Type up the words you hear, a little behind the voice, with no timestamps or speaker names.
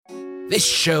This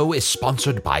show is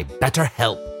sponsored by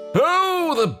BetterHelp.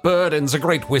 Oh, the burdens a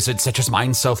great wizard such as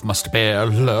myself must bear,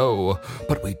 lo.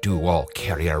 But we do all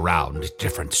carry around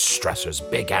different stressors,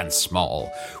 big and small.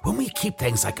 When we keep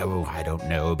things like,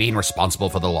 being responsible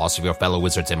for the loss of your fellow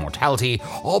wizard's immortality,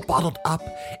 all bottled up,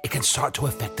 it can start to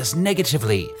affect us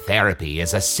negatively. Therapy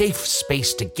is a safe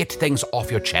space to get things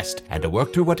off your chest and to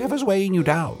work through whatever's weighing you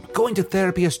down. Going to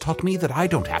therapy has taught me that I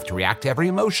don't have to react to every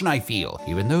emotion I feel,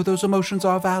 even though those emotions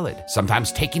are valid.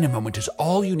 Sometimes taking a moment is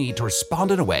all you need to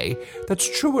respond in a way that's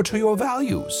truer to your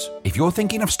values. If you're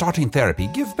thinking of starting therapy,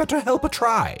 give BetterHelp a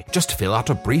try. Just fill out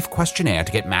a brief questionnaire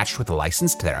to get matched with a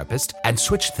licensed therapist and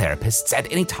switch therapists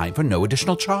at any time for no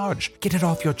additional charge. Get it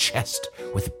off your chest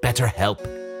with BetterHelp.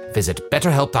 Visit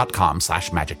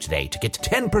betterhelp.com/magic today to get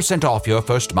 10% off your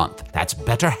first month. That's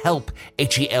BetterHelp,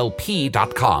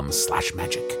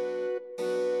 HELP.com/magic.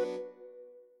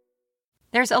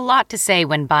 There's a lot to say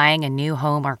when buying a new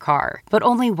home or car, but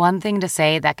only one thing to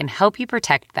say that can help you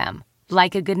protect them.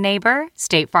 Like a good neighbor,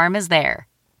 State Farm is there.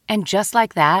 And just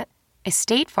like that, a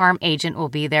State Farm agent will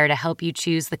be there to help you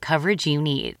choose the coverage you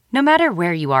need, no matter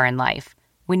where you are in life.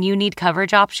 When you need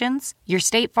coverage options, your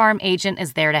State Farm agent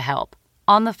is there to help,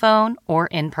 on the phone or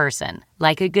in person.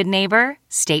 Like a good neighbor,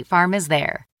 State Farm is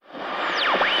there.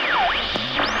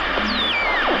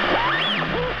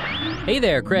 Hey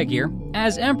there, Craig here.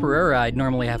 As Emperor, I'd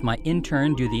normally have my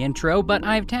intern do the intro, but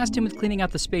I've tasked him with cleaning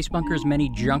out the Space Bunker's many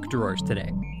junk drawers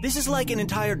today. This is like an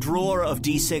entire drawer of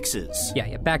D6s.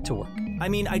 Yeah, back to work. I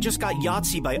mean, I just got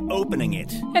Yahtzee by opening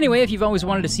it. Anyway, if you've always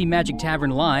wanted to see Magic Tavern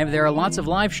live, there are lots of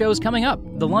live shows coming up.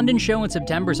 The London show in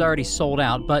September is already sold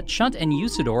out, but Shunt and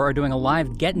Usador are doing a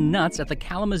live Gettin' Nuts at the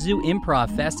Kalamazoo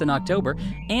Improv Fest in October,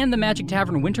 and the Magic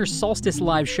Tavern Winter Solstice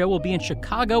live show will be in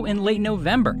Chicago in late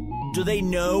November. Do they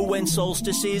know when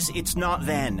solstice is? It's not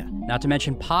then. Not to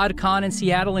mention PodCon in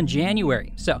Seattle in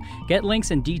January. So get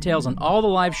links and details on all the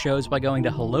live shows by going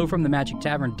to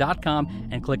hellofromthemagictavern.com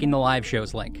and clicking the live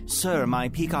shows link. Sir, my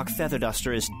peacock feather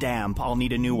duster is damp. I'll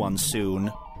need a new one soon.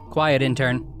 Quiet,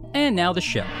 intern. And now the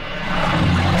show.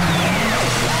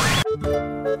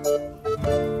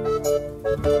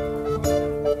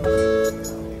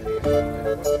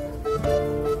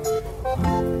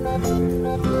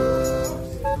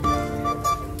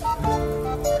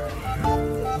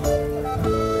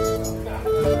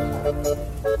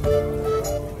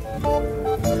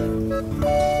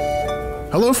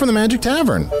 Hello from the Magic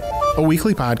Tavern, a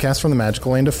weekly podcast from the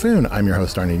magical land of Foon. I'm your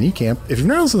host, Arnie Niekamp. If you've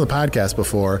never listened to the podcast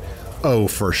before, oh,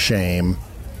 for shame.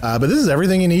 But this is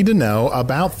everything you need to know.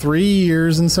 About 3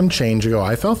 years and some change ago,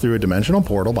 I fell through a dimensional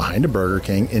portal behind a Burger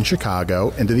King in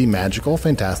Chicago into the magical,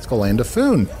 fantastical land of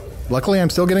Foon. Luckily, I'm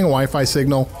still getting a Wi-Fi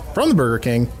signal from the Burger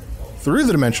King through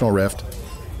the dimensional rift,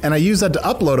 and I use that to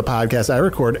upload a podcast I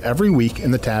record every week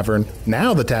in the tavern,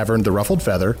 now the tavern, The Ruffled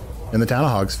Feather, in the town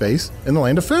of Hogsface, in the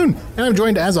land of Foon. And I'm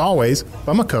joined, as always,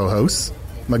 by my co-hosts,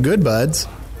 my good buds,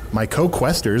 my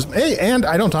co-questers, hey, and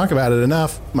I don't talk about it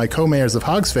enough, my co-mayors of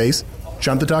Hogsface,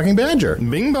 Shunt the Talking Badger.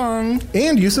 Bing bong.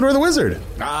 And Usador the Wizard.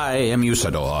 I am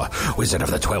Usador, wizard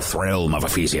of the 12th realm of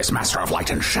Ephesius, master of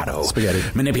light and shadow. Spaghetti.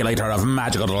 Manipulator of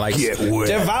magical delights.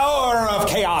 Devourer of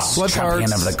chaos. Blood Champion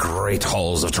hearts. of the great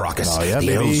halls of Trakus. Oh, yeah, the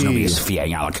baby. elves know me as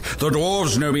Fiangalak. The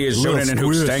dwarves know me as Zonin and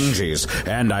Hookstanges.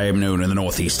 And I am known in the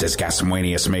northeast as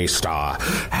Gasmuenius Maystar.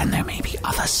 And there may be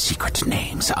other secret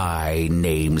names.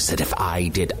 Names that if I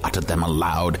did utter them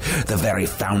aloud, the very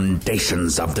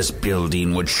foundations of this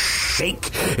building would shake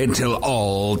until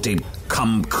all did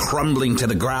come crumbling to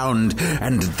the ground,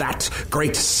 and that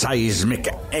great seismic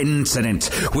incident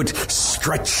would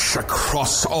stretch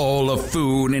across all of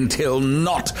Foon until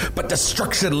naught but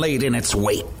destruction laid in its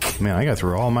wake. Man, I got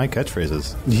through all my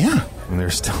catchphrases. Yeah. And they're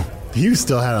still... You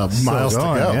still had a miles to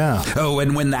go. Yeah. Oh,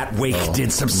 and when that wake did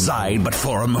subside but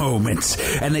for a moment,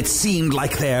 and it seemed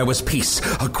like there was peace,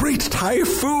 a great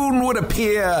typhoon would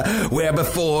appear, where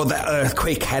before the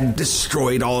earthquake had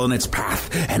destroyed all in its path,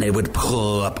 and it would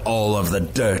pull up all of the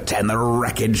dirt and the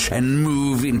wreckage and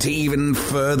move into even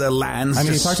further lands. I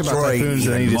mean, you talked about typhoons,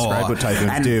 and then you described what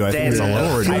typhoons do. I think it's a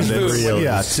little redundant.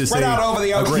 Yeah, to say out over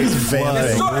the ocean, a great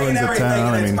flood ruins a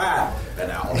town. I mean,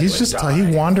 He's just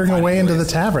wandering away into the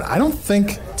tavern. I don't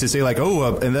think... to say like,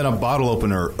 and then a bottle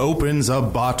opener opens a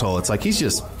bottle. It's like he's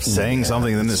just saying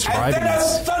something and then describing and then a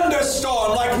it.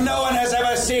 thunderstorm like no one has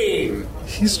ever seen.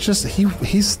 He's just...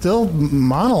 He's still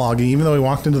monologuing even though he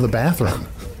walked into the bathroom.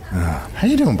 How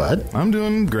you doing, bud? I'm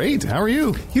doing great. How are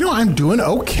you? You know, I'm doing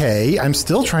okay. I'm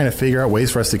still trying to figure out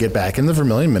ways for us to get back in the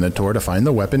Vermilion Minotaur to find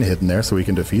the weapon hidden there so we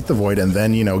can defeat the Void and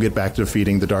then, get back to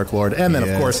defeating the Dark Lord. And then,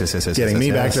 of course, getting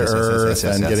me back to Earth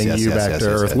and getting you back to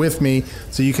Earth with me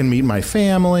so you can meet my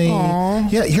family.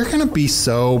 Aww. Yeah, you're going to be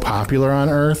so popular on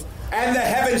Earth. And the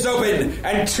heavens open,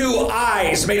 and 2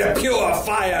 eyes made of pure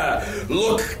fire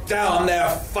look down their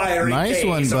fiery Nice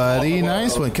one, buddy.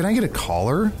 Nice one. Can I get a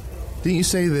collar? Didn't you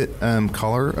say that a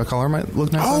collar might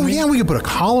look nice on me? Yeah, we could put a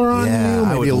collar on you.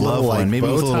 Maybe I would a love little one. Maybe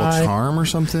with a little charm or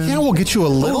something. Yeah, we'll get you a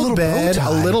little bed,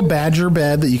 a little badger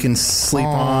bed that you can sleep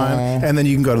on, and then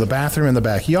you can go to the bathroom in the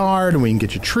backyard, and we can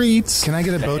get you treats. Can I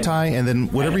get a bow tie and then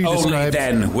whatever you described? Only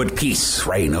then would peace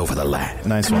reign over the land.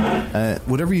 Nice one.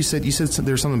 Whatever you said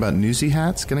there's something about newsy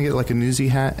hats. Can I get like a newsy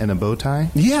hat and a bow tie?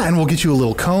 Yeah, and we'll get you a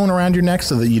little cone around your neck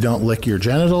so that you don't lick your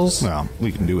genitals. Well,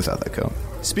 we can do without that cone.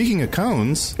 Speaking of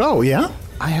cones, oh yeah,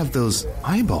 I have those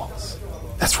eyeballs.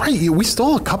 That's right. We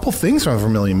stole a couple things from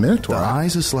Vermilion Minotaur. The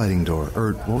eyes of Sliding Door,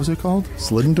 or what was it called?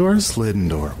 Slidden Doors? Slidden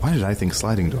Door. Why did I think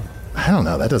Sliding Door? I don't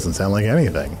know. That doesn't sound like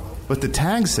anything. But the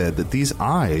tag said that these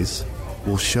eyes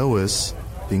will show us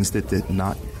things that did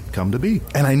not come to be.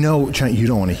 And I know, Chunt, you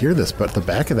don't want to hear this, but the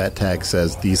back of that tag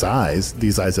says, these eyes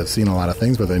have seen a lot of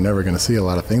things, but they're never going to see a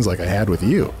lot of things like I had with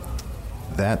you.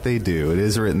 That they do. It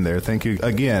is written there. Thank you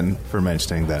again for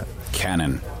mentioning that.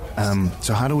 Canon.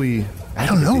 So how do we... I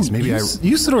don't know. Maybe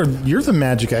Usador, you're the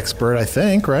magic expert, I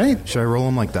think, right? Should I roll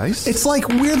them like dice? It's like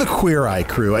we're the Queer Eye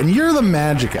crew, and you're the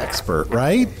magic expert,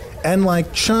 right? And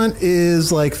like Chunt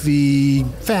is like the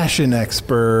fashion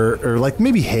expert, or like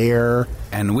maybe hair.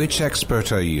 And which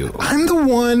expert are you? I'm the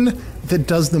one that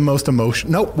does the most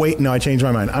emotion. Nope, wait, no, I changed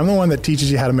my mind. I'm the one that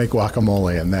teaches you how to make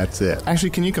guacamole, and that's it. Actually,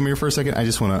 can you come here for a second? I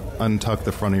just want to untuck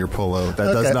the front of your polo.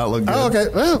 That does not look good. Oh, okay.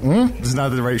 Well, this is not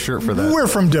the right shirt for that. We're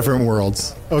from different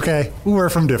worlds, okay? We're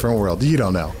from different worlds. You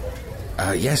don't know.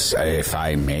 Yes, if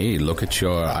I may look at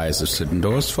your eyes of Slidden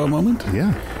Doors for a moment.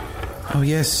 Yeah. Oh,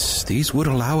 yes, these would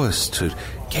allow us to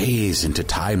gaze into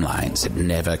timelines that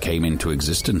never came into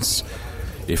existence.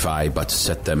 If I but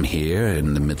set them here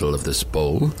in the middle of this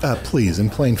bowl. Please, in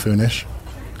plain Foonish.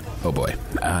 Oh, boy.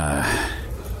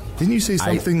 Didn't you say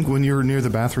something when you were near the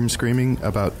bathroom screaming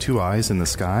about 2 eyes in the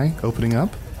sky opening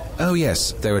up? Oh,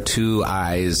 yes. There were 2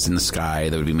 eyes in the sky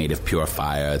that would be made of pure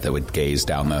fire that would gaze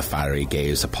down their fiery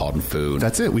gaze upon food.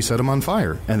 That's it. We set them on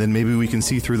fire. And then maybe we can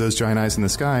see through those giant eyes in the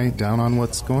sky down on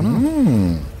what's going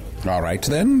on. All right,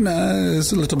 then.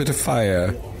 There's a little bit of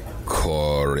fire.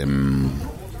 Corim.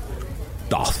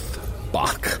 Doth.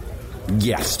 Bach.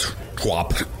 Yes.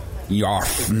 Twop.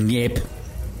 Yarf. Nip.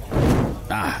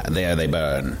 Ah, there they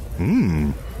burn.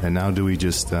 And now do we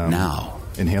just now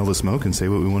inhale the smoke and say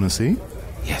what we want to see?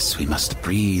 Yes, we must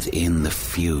breathe in the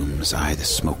fumes, the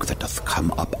smoke that doth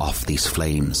come up off these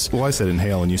flames. Well, I said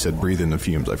inhale and you said breathe in the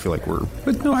fumes. I feel like we're...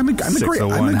 But no, I'm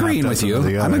agreeing with you.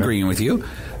 I'm there. agreeing with you.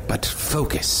 But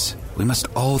focus. We must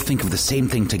all think of the same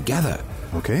thing together.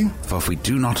 Okay. For if we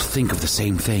do not think of the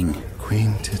same thing...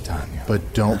 Queen Titania.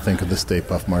 But don't think of the Stay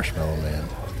Puft Marshmallow Man.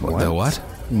 The what?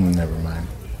 Never mind.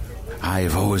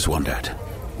 I've always wondered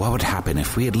what would happen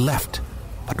if we had left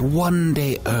but one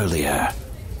day earlier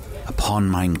upon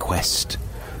mine quest,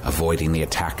 avoiding the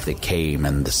attack that came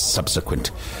and the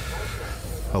subsequent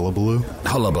hullabaloo.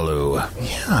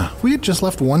 Yeah, if we had just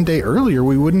left one day earlier,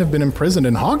 we wouldn't have been imprisoned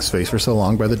in Hogsface for so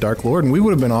long by the Dark Lord, and we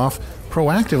would have been off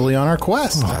proactively on our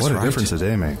quest. What a difference a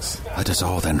day makes. Let us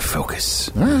all then focus.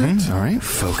 All right. All right.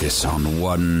 Focus on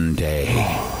one day.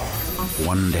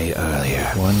 One day earlier.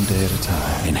 One day at a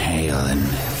time. Inhale and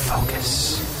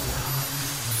focus.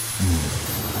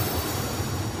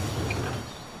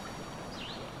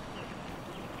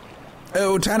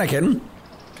 Oh, Tanakin.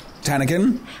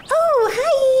 Oh,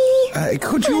 hi.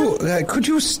 Could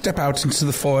you step out into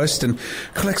the forest and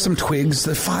collect some twigs?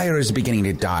 The fire is beginning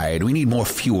to die, and we need more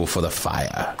fuel for the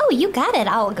fire. Oh, you got it.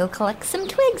 I'll go collect some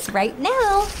twigs right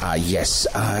now. Yes.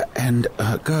 And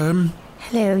Germ?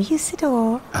 Hello,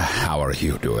 Usador. How are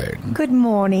you doing? Good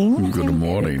morning. Good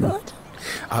morning. Good.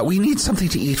 We need something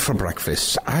to eat for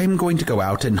breakfast. I'm going to go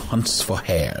out and hunt for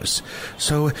hares.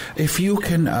 So if you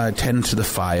can tend to the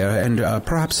fire and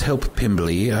perhaps help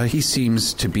Pimbly, he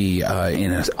seems to be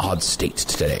in an odd state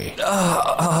today.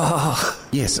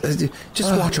 Yes,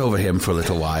 just watch over him for a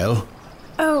little while.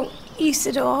 Oh,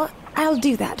 Usador, I'll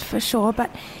do that for sure, but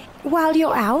while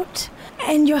you're out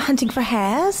and you're hunting for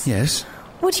hares... Yes?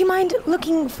 Would you mind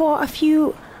looking for a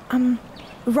few,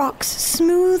 rocks,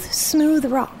 smooth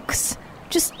rocks,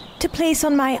 just to place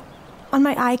on my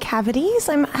eye cavities?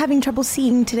 I'm having trouble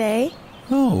seeing today.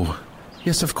 Oh,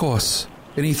 yes, of course.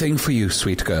 Anything for you,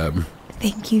 sweet Germ.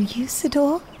 Thank you,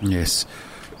 Usador. Yes.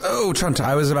 Oh, Chunt,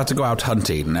 I was about to go out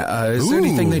hunting. Is there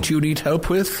anything that you need help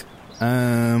with?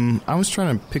 I was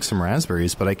trying to pick some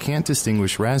raspberries, but I can't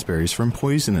distinguish raspberries from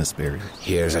poisonous berries.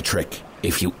 Here's a trick.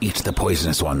 If you eat the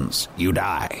poisonous ones, you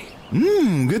die.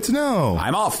 Good to know.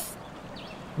 I'm off.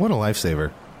 What a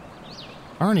lifesaver.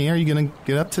 Arnie, are you going to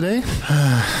get up today?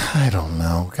 I don't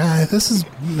know. Guy, this is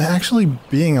actually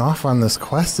being off on this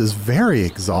quest is very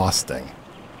exhausting.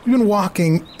 We've been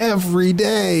walking every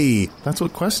day. That's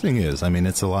what questing is. I mean,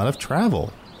 it's a lot of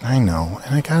travel. I know.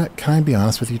 And can I be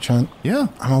honest with you, Chunt? Yeah.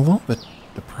 I'm a little bit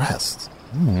depressed.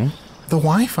 The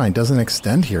Wi-Fi doesn't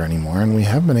extend here anymore, and we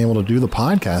haven't been able to do the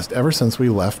podcast ever since we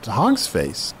left Hog's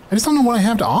Face. I just don't know what I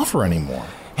have to offer anymore.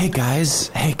 Hey guys.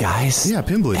 Yeah,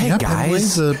 Pimbly. Hey, Yeah,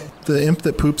 guys. Pimbly, the imp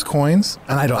that poops coins.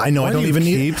 And I don't even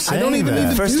need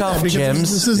to First do off, that because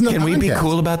gems. this isn't a Can we be podcast.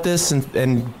 cool about this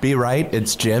and be right?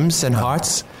 It's gems and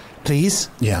hearts, please.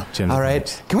 Yeah. Gems All and right.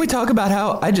 hearts. Can we talk about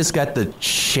how I just got the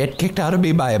shit kicked out of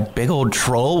me by a big old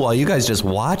troll while you guys just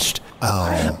watched?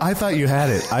 Oh. I thought you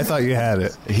had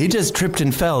it. He just tripped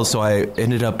and fell, so I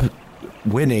ended up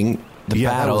winning the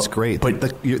battle. That was great. But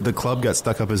the club got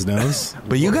stuck up his nose.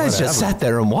 but you guys just sat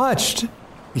there and watched.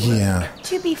 Yeah.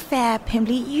 To be fair,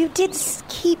 Pimbly, you did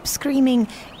keep screaming,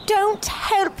 "Don't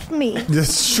help me!"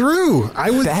 That's true.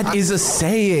 That is a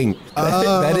saying.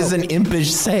 That is an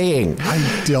impish saying.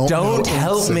 I don't know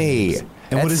help me.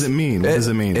 And what does it mean? What does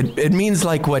it mean? It means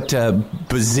like what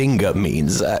bazinga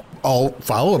means.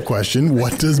 Follow-up question,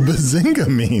 what does bazinga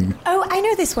mean? Oh, I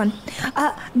know this one.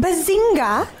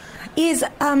 Bazinga is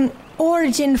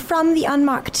origin from the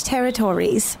unmarked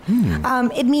territories.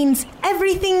 It means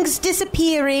everything's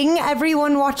disappearing,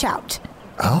 everyone watch out.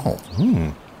 Oh.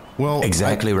 Well,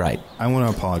 Exactly right. I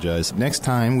want to apologize. Next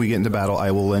time we get into battle,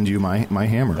 I will lend you my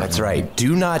hammer. That's right.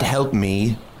 Do not help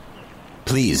me.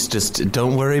 Please, just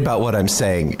don't worry about what I'm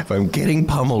saying. If I'm getting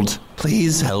pummeled,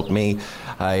 please help me.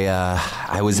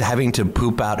 I was having to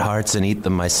poop out hearts and eat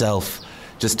them myself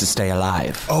just to stay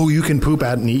alive. Oh, you can poop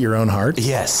out and eat your own heart?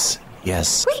 Yes.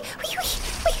 Wee.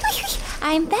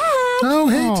 I'm back. Oh,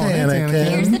 hey, Oh, hey, Tanakin. Tanakin.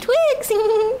 Here's the twigs.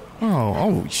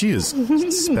 Oh, she is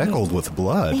speckled with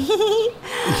blood.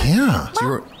 Yeah.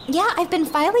 Yeah, I've been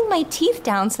filing my teeth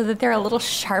down so that they're a little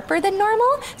sharper than normal,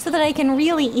 so that I can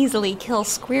really easily kill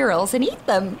squirrels and eat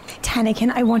them.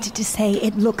 Tanakin, I wanted to say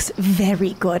it looks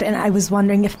very good, and I was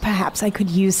wondering if perhaps I could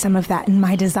use some of that in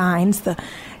my designs, the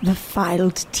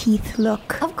filed teeth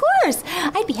look. Of course,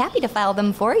 I'd be happy to file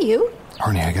them for you.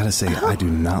 Arnie, I gotta say, I do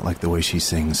not like the way she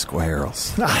sings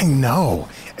squirrels. I know.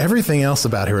 Everything else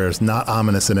about her is not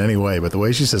ominous in any way, but the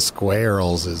way she says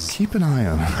squirrels is... Keep an eye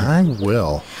on her. I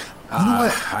will.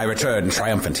 I return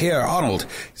triumphant. Here, Arnold,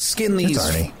 skin these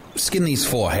Arnie.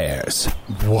 4 hairs.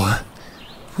 What?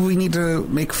 We need to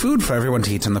make food for everyone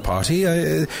to eat in the party.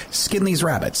 Skin these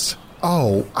rabbits.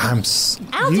 Oh, I'll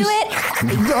do it.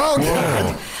 Oh,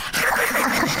 God.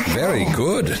 Very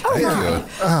good. Thank you.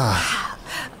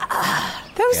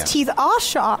 Those teeth are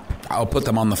sharp. I'll put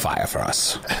them on the fire for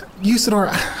us. Usador,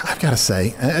 I've got to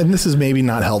say, and this is maybe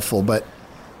not helpful, but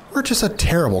we're just a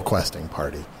terrible questing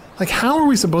party. Like, how are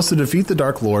we supposed to defeat the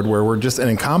Dark Lord where we're just an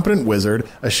incompetent wizard,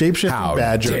 a shapeshifting How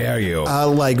badger, dare you.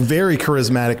 like very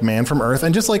charismatic man from Earth,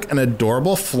 and just like an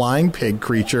adorable flying pig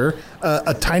creature,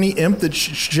 a tiny imp that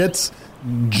shits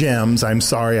gems. I'm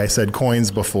sorry I said coins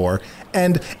before.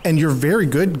 And you're very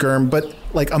good, Germ, but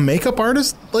like a makeup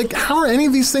artist? Like, how are any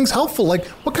of these things helpful? Like,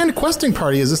 what kind of questing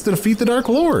party is this to defeat the Dark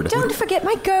Lord? Don't forget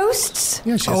my ghosts.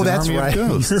 Yeah, she has Oh, an that's army right. of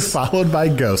ghosts. You're followed by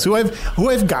ghosts who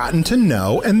I've gotten to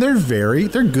know, and they're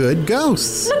good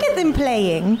ghosts. Look at them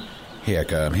playing. Here,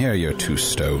 Germ, here are your 2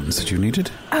 stones that you needed.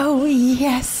 Oh,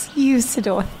 yes,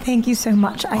 Usador. Thank you so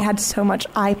much. I had so much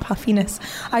eye puffiness.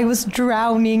 I was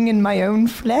drowning in my own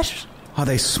flesh. Are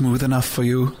they smooth enough for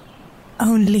you?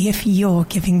 Only if you're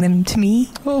giving them to me.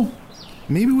 Oh,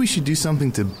 maybe we should do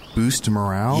something to boost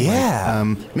morale. Yeah.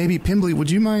 Like, maybe, Pimbly,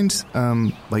 would you mind,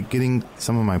 like, getting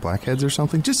some of my blackheads or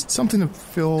something? Just something to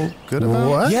feel good about?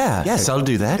 What? Yeah, yes, I'll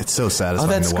do that. It's so satisfying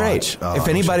Oh, that's to great. watch. Oh, If I wish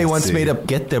anybody I could wants see. me to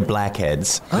get their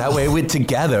blackheads, that way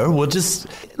together,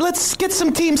 let's get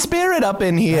some team spirit up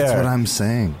in here. That's what I'm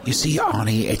saying. You see,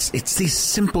 Arnie, it's these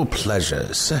simple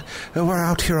pleasures. We're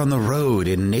out here on the road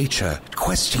in nature,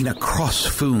 questing across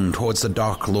Foon towards the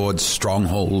Dark Lord's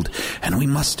stronghold, and we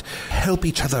must help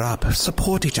each other up,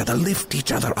 support each other, lift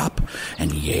each other up.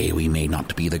 And yea, we may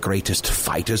not be the greatest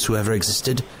fighters who ever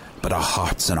existed, but our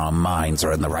hearts and our minds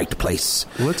are in the right place.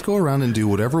 Let's go around and do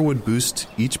whatever would boost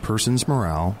each person's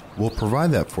morale. We'll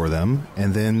provide that for them,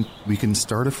 and then we can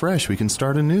start afresh. We can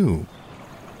start anew.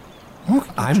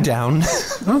 I'm down.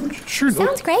 Oh, sure.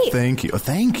 Sounds great. Thank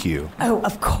you. Oh,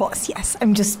 of course, yes.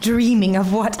 I'm just dreaming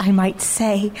of what I might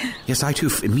say. Yes, I too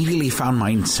immediately found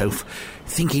myself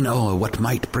thinking, what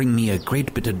might bring me a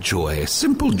great bit of joy,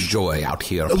 simple joy out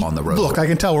here upon the road. Look, I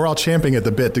can tell we're all champing at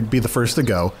the bit to be the first to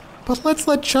go, but let's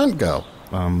let Chunt go.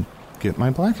 Get my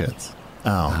blackheads. Oh.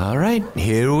 All right,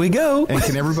 here we go. And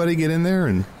can everybody get in there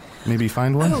and maybe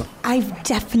find one? Oh, I've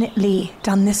definitely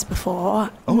done this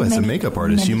before. Oh, as a makeup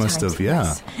artist, you must times, have,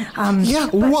 yeah.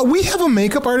 yes. Well, we have a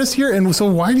makeup artist here, and so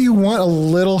why do you want a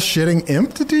little shitting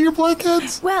imp to do your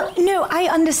blackheads? Well, no, I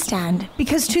understand.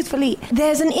 Because truthfully,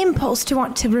 there's an impulse to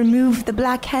want to remove the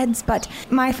blackheads, but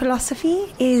my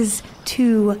philosophy is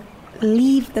to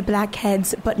leave the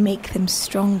blackheads but make them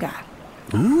stronger.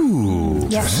 Ooh,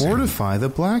 Yes. fortify the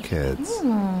blackheads.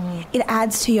 It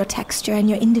adds to your texture and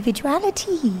your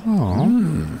individuality.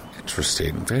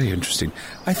 Interesting, very interesting.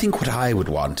 I think what I would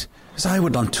want is I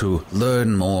would want to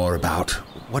learn more about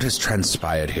what has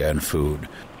transpired here in food.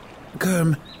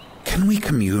 Germ, can we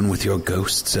commune with your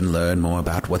ghosts and learn more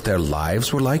about what their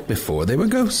lives were like before they were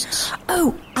ghosts?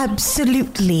 Oh,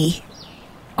 absolutely.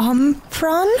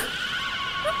 Omphron?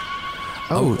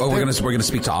 We're gonna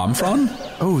speak to Omphron?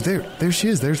 Oh, there she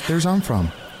is. There's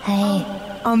Omphron. Hey.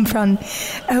 Omphron.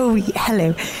 Oh,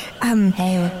 hello.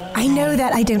 I know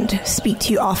that I don't speak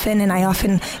to you often, and I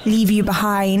often leave you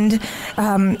behind.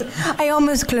 I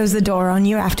almost closed the door on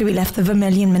you after we left the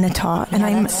Vermilion Minotaur, and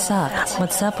that sucked.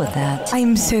 What's up with that?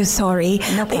 I'm so sorry.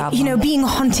 No problem. Being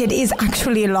haunted is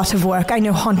actually a lot of work. I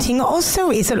know haunting also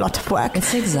is a lot of work.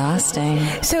 It's exhausting.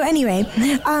 So anyway,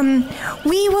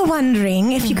 we were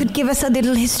wondering if you could give us a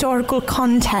little historical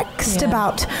context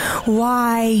about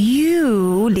why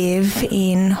you live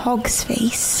in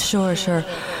Hogsface. Sure.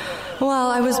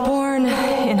 Well, I was born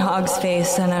in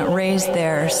Hogsface and raised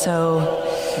there, so...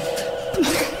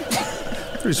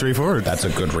 Pretty straightforward. That's a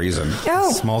good reason.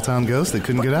 Oh. Small town ghost that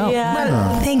couldn't get out.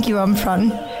 Well, thank you, Omphron.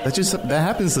 That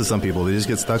happens to some people. They just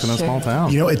get stuck in a small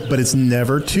town. But it's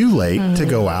never too late to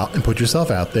go out and put yourself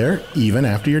out there, even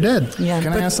after you're dead. Yeah.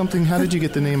 Can I ask something? How did you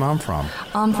get the name Omphron?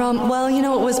 Well,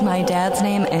 it was my dad's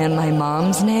name and my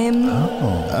mom's name.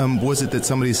 Was it that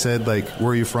somebody said,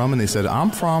 where are you from? And they said,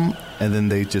 I'm from, and then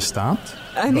they just stopped?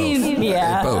 I mean,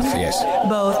 yeah. Both, yes.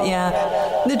 Both,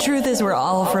 yeah. The truth is we're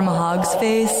all from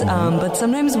Hogsface, but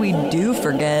sometimes we do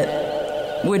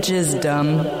forget, which is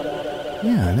dumb.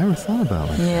 Yeah, I never thought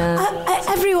about it. Yeah.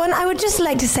 Everyone, I would just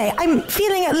like to say I'm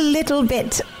feeling a little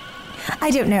bit,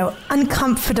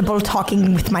 uncomfortable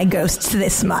talking with my ghosts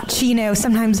this much.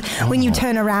 Sometimes when you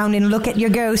turn around and look at your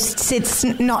ghosts, it's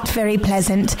not very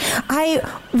pleasant. I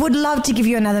would love to give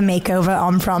you another makeover,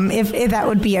 Omphron, if that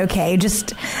would be okay,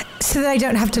 just so that I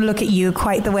don't have to look at you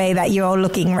quite the way that you're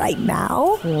looking right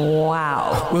now.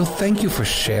 Wow. Well, thank you for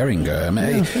sharing, Germ.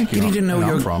 Thank you. Getting to know And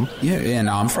your... I'm from. Yeah, and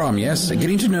I'm from, yes.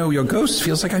 Getting to know your ghosts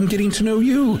feels like I'm getting to know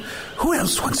you. Who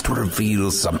else wants to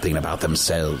reveal something about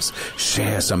themselves?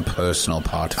 Share some personal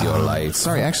part of your life?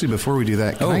 Sorry, actually, before we do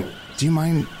that, do you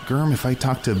mind, Germ, if I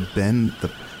talk to Ben,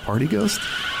 the party ghost?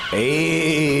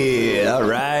 Hey, all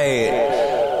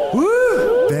right.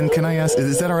 Woo! Ben, can I ask,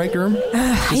 is that all right, Germ?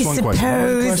 I one question. suppose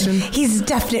One question. he's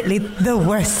definitely the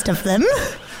worst of them.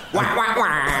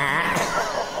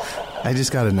 I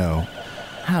just got to know,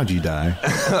 how'd you die?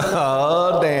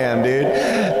 Oh, damn, dude.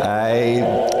 I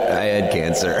had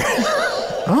cancer.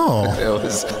 Oh. It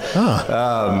was...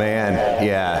 Oh, man.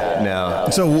 Yeah, no.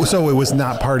 So it was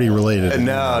not party related?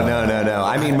 No.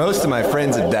 I mean, most of my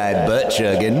friends have died butt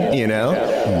chugging, In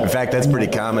fact, that's pretty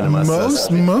common in my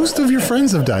society. Most of your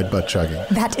friends have died butt chugging.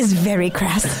 That is very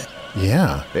crass.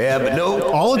 Yeah. Yeah, but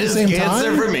no. All at the same cancer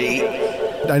time? for me.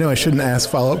 I know I shouldn't ask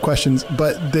follow-up questions,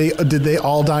 but did they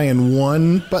all die in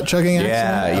one butt chugging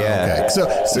accident? Yeah. Okay, so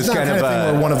it's not kind of thing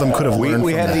where one of them could have learned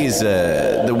We from have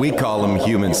that. these, we call them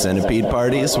human centipede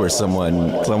parties, where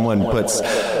someone puts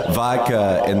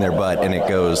vodka in their butt and it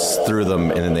goes through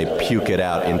them, and then they puke it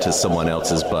out into someone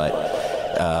else's butt.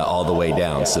 All the way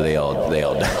down, so they all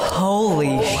die. Holy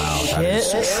That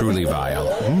shit. is truly vile.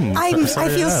 I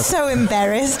feel so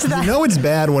embarrassed. That You know it's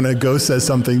bad when a ghost says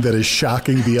something that is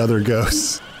shocking the other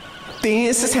ghosts.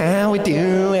 This is how we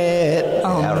do it.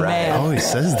 Oh, All right. man. Oh, he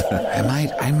says that.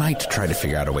 I might try to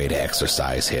figure out a way to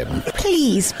exorcise him.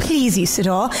 Please,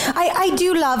 Usador. I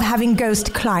do love having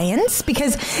ghost clients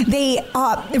because they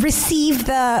receive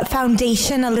the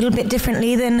foundation a little bit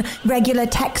differently than regular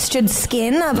textured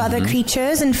skin of other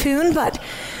creatures and food, but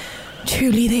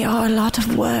truly they are a lot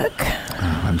of work.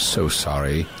 Oh, I'm so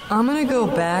sorry. I'm gonna go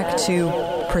back to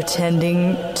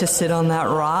pretending to sit on that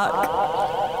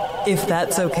rock, if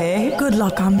that's okay. Good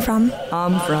luck, Omphron.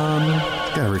 I'm from...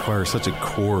 Gotta require such a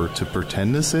core to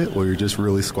pretend to sit while you're just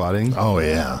really squatting. Oh,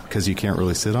 yeah. Because you can't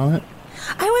really sit on it.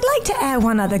 I would like to air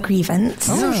one other grievance.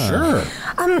 Oh, sure.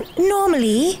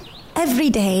 Normally, every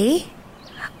day,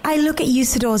 I look at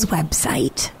Usador's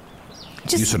website.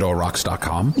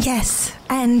 UsadorRocks.com? Yes,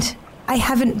 and I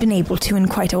haven't been able to in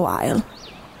quite a while.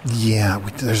 Yeah,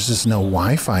 there's just no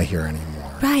Wi-Fi here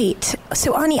anymore. Right.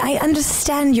 So, Arnie, I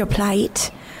understand your plight.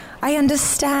 I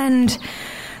understand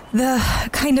the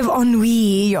kind of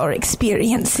ennui you're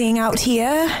experiencing out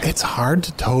here. It's hard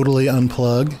to totally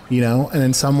unplug, and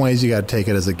in some ways you got to take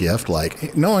it as a gift,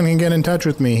 like, no one can get in touch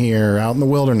with me here out in the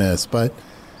wilderness, but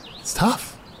it's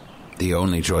tough. The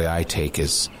only joy I take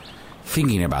is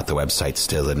thinking about the website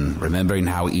still and remembering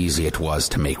how easy it was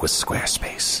to make with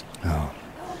Squarespace. Oh.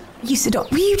 Usador,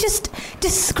 will you just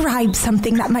describe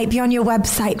something that might be on your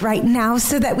website right now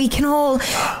so that we can all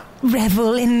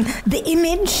revel in the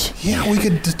image? Yeah, we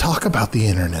could talk about the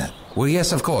internet. Well,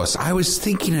 yes, of course. I was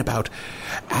thinking about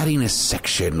adding a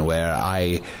section where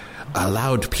I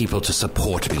allowed people to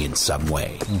support me in some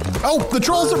way. Mm-hmm. Oh, the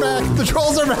trolls are back! The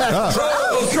trolls are back!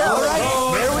 Trolls! All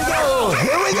right, there we go!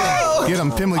 Here we go! Get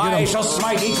him, Pimley, get him. I shall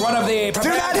smite each one of thee. Do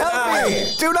not help me!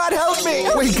 Do not help me!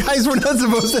 Wait, guys, we're not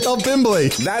supposed to help Pimbley.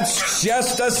 That's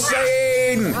just a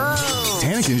saying!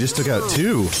 Tannikin just took out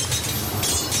 2.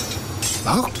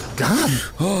 Oh, God.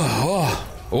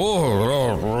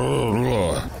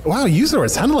 Wow, Usador, it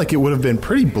sounded like it would have been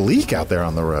pretty bleak out there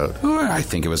on the road. I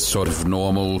think it was sort of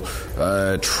normal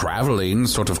traveling,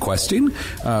 sort of questing.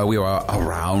 We were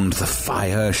around the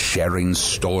fire, sharing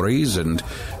stories, and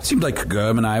it seemed like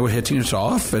Germ and I were hitting it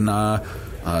off, and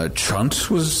Chunt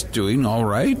was doing all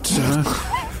right.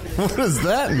 What does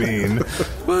that mean?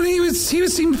 Well, he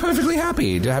seemed perfectly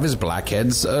happy to have his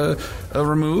blackheads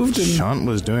removed. And Chunt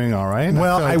was doing all right?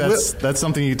 Well, that's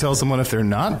something you tell someone if they're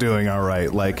not doing all right.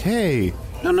 Like, hey,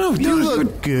 no, you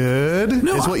look good.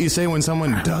 No, is what you say when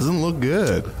someone doesn't look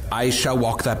good. I shall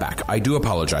walk that back. I do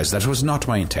apologize. That was not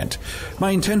my intent.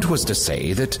 My intent was to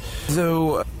say that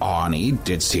though Arnie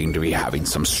did seem to be having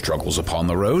some struggles upon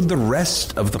the road, the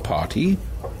rest of the party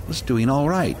was doing all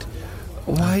right.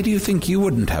 Why do you think you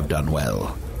wouldn't have done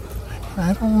well?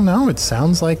 I don't know. It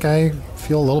sounds like I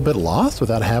feel a little bit lost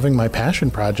without having my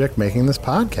passion project making this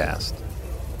podcast.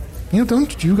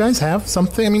 Don't you guys have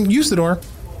something? I mean, Usador,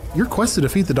 your quest to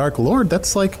defeat the Dark Lord,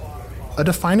 that's like a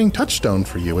defining touchstone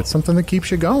for you. It's something that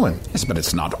keeps you going. Yes, but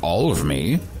it's not all of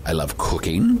me. I love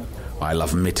cooking. I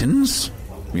love mittens.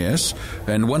 Yes.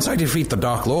 And once I defeat the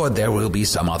Dark Lord, there will be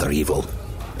some other evil.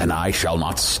 And I shall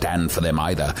not stand for them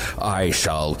either. I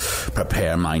shall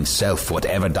prepare myself for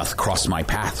whatever doth cross my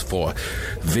path, for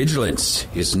vigilance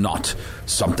is not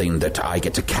something that I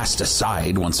get to cast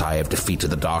aside once I have defeated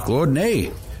the Dark Lord.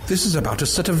 Nay, this is about a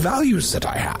set of values that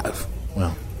I have.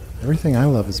 Well, everything I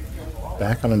love is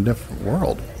back on a different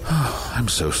world. I'm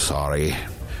so sorry.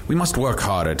 We must work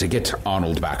harder to get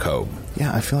Arnold back home.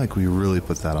 Yeah, I feel like we really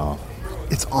put that off.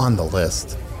 It's on the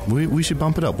list. We should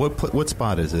bump it up. What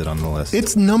spot is it on the list?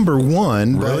 It's number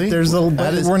 1. Really?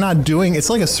 We're not doing. It's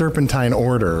like a serpentine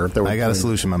order. I got a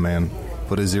solution, my man.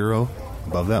 Put a 0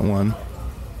 above that 1.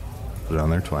 Put it on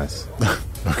there twice.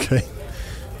 Okay.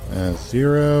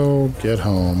 0. Get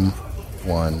home.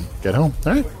 1. Get home.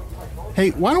 All right.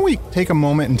 Hey, why don't we take a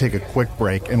moment and take a quick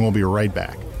break, and we'll be right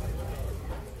back.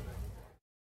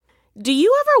 Do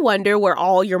you ever wonder where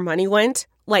all your money went?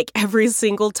 Like every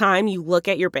single time you look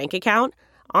at your bank account?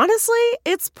 Honestly,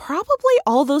 it's probably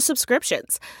all those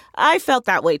subscriptions. I felt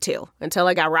that way too, until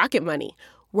I got Rocket Money.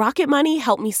 Rocket Money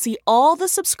helped me see all the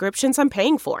subscriptions I'm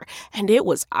paying for, and it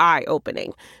was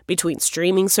eye-opening. Between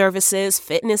streaming services,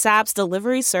 fitness apps,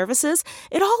 delivery services,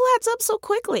 it all adds up so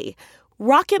quickly.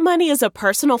 Rocket Money is a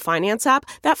personal finance app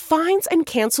that finds and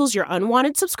cancels your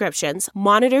unwanted subscriptions,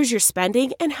 monitors your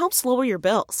spending, and helps lower your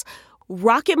bills.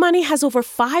 Rocket Money has over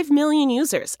 5 million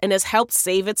users and has helped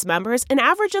save its members an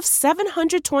average of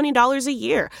 $720 a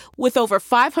year, with over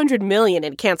 500 million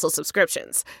in canceled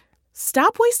subscriptions.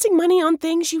 Stop wasting money on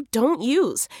things you don't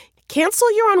use.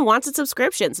 Cancel your unwanted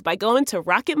subscriptions by going to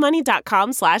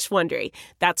rocketmoney.com/Wondery.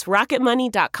 That's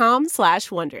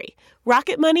rocketmoney.com/Wondery.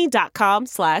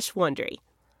 rocketmoney.com/Wondery.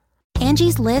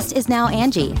 Angie's List is now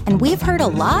Angie, and we've heard a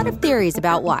lot of theories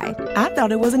about why. I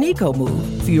thought it was an eco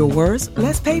move. Fewer words,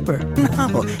 less paper.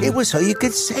 No, it was so you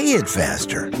could say it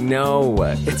faster. No,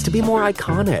 it's to be more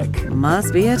iconic.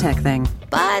 Must be a tech thing.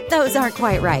 But those aren't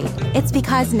quite right. It's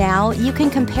because now you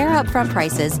can compare upfront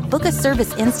prices, book a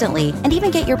service instantly, and even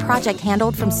get your project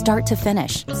handled from start to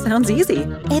finish. Sounds easy.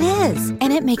 It is,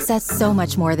 and it makes us so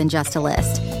much more than just a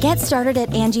list. Get started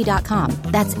at Angie.com.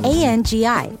 That's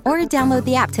ANGI, or download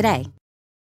the app today.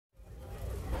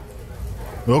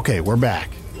 Okay, we're back.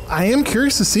 I am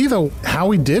curious to see, though, how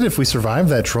we did if we survived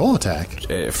that troll attack.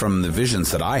 From the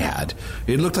visions that I had,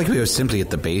 it looked like we were simply at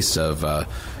the base of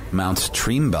Mount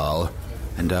Treemball.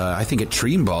 And I think at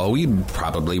Treemball, we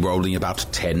probably were only about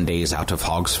 10 days out of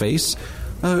Hog's Face.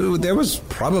 There was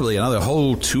probably another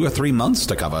whole 2 or 3 months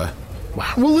to cover.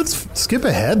 Wow, well, let's skip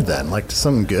ahead then, like to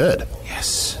something good.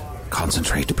 Yes.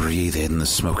 Concentrate, breathe in the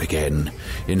smoke again.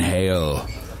 Inhale.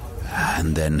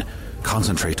 And then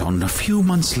concentrate on a few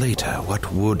months later.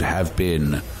 What would have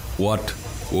been? What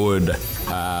would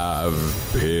have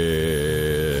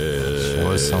been?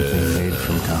 Was something made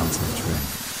from concentrate.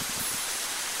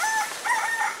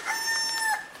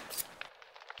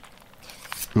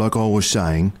 Like I was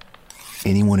saying,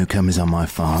 anyone who comes on my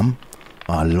farm,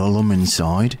 I lull them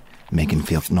inside, make them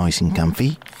feel nice and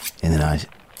comfy, and then I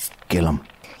kill them.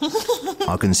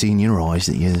 I can see in your eyes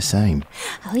that you're the same.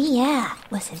 Oh, yeah.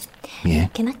 Listen. Yeah?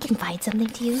 Can I confide something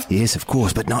to you? Yes, of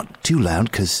course, but not too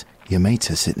loud, because your mates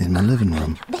are sitting in my living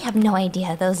room. They have no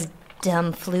idea, those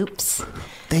dumb floops.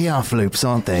 They are floops,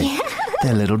 aren't they? Yeah.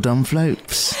 They're little dumb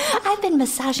floops. I've been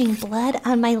massaging blood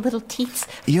on my little teats.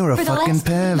 You're a for the fucking last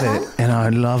pervert, month, and I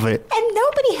love it. and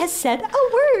nobody has said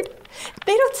a word.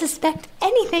 They don't suspect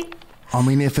anything. I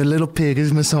mean, if a little pig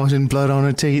is massaging blood on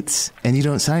her teats, and you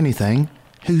don't say anything,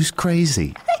 who's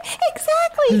crazy?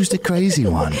 Exactly. Who's the crazy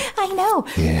one? I know.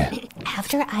 Yeah.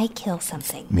 After I kill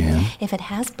something, Yeah. if it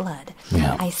has blood,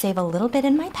 Yeah. I save a little bit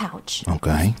in my pouch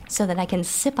Okay. so that I can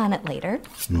sip on it later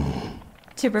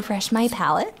to refresh my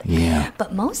palate. Yeah.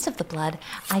 But most of the blood,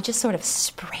 I just sort of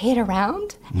spray it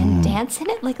around and dance in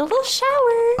it like a little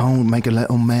shower. Oh, make a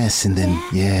little mess and then,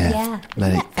 Yeah.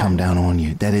 let it come down on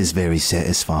you. That is very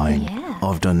satisfying. Yeah.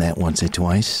 I've done that once or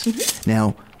twice.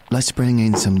 Now, let's bring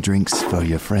in some drinks for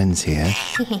your friends here.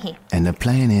 And the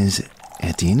plan is,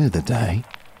 at the end of the day,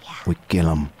 we kill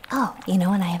them. Oh, you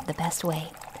know, and I have the best way.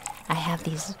 I have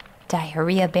these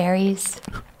diarrhea berries.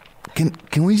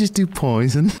 Can we just do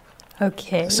poison?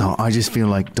 Okay. So I just feel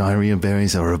like diarrhea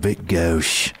berries are a bit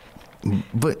gauche.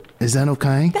 But is that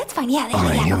okay? That's fine, yeah. All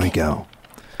right, here we go.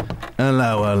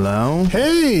 Hello.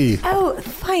 Hey! Oh,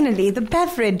 finally, the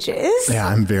beverages. Yeah,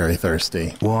 I'm very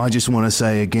thirsty. Well, I just want to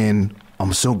say again,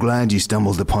 I'm so glad you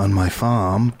stumbled upon my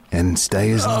farm, and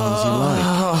stay as long as you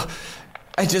like.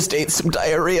 I just ate some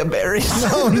diarrhea berries.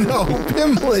 Oh, no,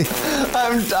 Pimbly.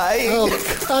 I'm dying.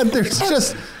 Oh, God, there's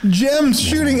just gems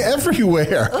shooting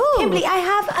everywhere. Pimbly, I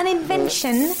have an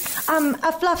invention,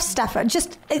 a fluff stuffer.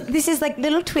 Just, this is like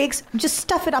little twigs. Just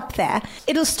stuff it up there.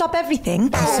 It'll stop everything.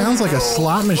 It sounds like a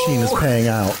slot machine is paying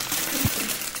out.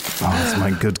 Oh, it's my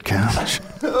good couch.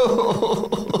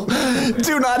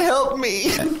 Do not help me.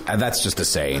 That's just a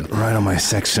saying. Right on my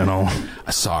sectional.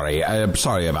 Sorry. I'm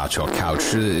sorry about your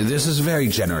couch. This is very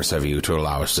generous of you to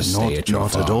allow us to stay at your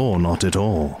farm. Not at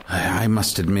all. I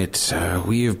must admit,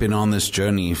 we have been on this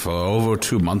journey for over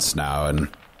 2 months now, and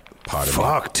pardon me.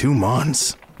 Fuck, 2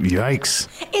 months. Yikes.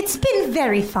 It's been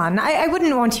very fun. I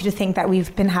wouldn't want you to think that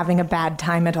we've been having a bad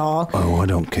time at all. Oh, I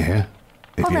don't care.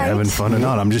 If All you're right. having fun or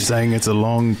not, I'm just saying it's a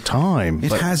long time.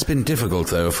 It has been difficult,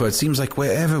 though, for it seems like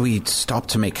wherever we stop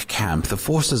to make camp, the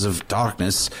forces of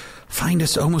darkness find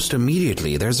us almost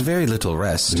immediately. There's very little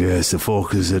rest. Yes, the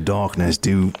forces of darkness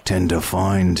do tend to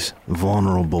find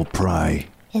vulnerable prey.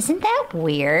 Isn't that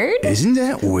weird? Isn't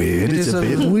that weird? It's a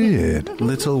bit weird.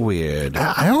 Little weird.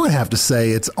 I would have to say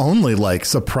it's only like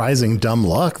surprising dumb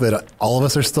luck that all of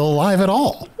us are still alive at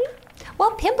all.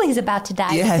 Well, Pimbly's about to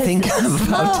die. Yeah, I because think it's I'm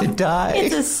about slow- to die.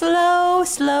 It's a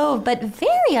slow, but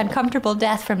very uncomfortable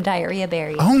death from diarrhea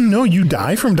berries. Oh, no, you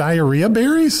die from diarrhea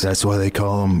berries? That's why they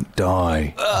call them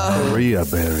diarrhea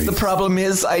berries. The problem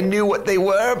is I knew what they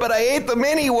were, but I ate them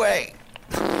anyway.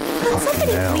 Can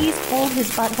somebody hell. please hold his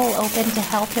butthole open to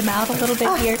help him out a little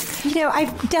bit here? You know,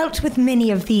 I've dealt with many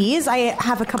of these. I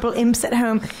have a couple imps at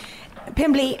home.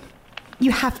 Pimbly,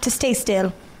 you have to stay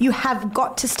still. You have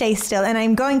got to stay still, and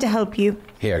I'm going to help you.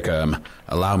 Here, Gurm.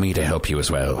 Allow me to help you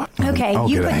as well. Okay, I'll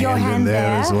you get a put your hand in hand there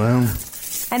as well.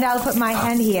 and I'll put my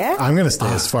hand here. I'm going to stay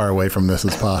as far away from this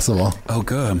as possible. Oh,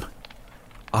 Gurm.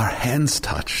 Our hands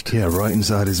touched. Yeah, right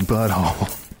inside his butthole.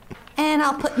 And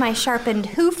I'll put my sharpened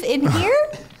hoof in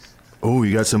here. Oh,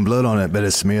 you got some blood on it.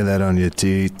 Better smear that on your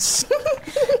teats.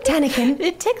 Tannikin.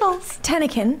 It tickles.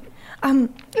 Tannikin,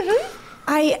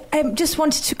 I just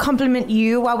wanted to compliment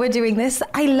you while we're doing this.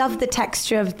 I love the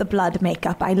texture of the blood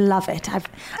makeup. I love it.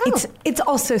 It's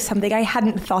also something I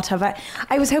hadn't thought of.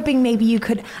 I was hoping maybe you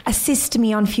could assist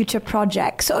me on future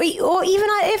projects, or even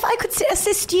if I could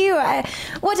assist you,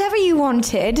 whatever you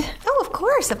wanted. Oh, of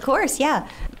course, yeah.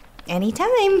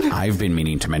 Anytime. I've been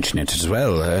meaning to mention it as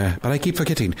well, but I keep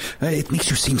forgetting. It makes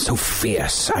you seem so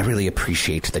fierce. I really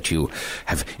appreciate that you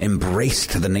have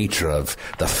embraced the nature of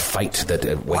the fight that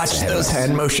waits Watch ahead those of us.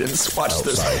 hand motions. Watch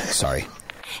those. Sorry.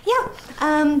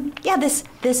 Yeah,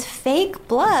 this fake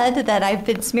blood that I've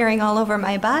been smearing all over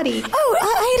my body. Oh,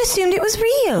 I had assumed it was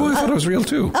real. Oh, I thought it was real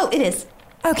too. Oh, it is.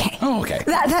 Okay. Oh, okay.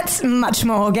 That's much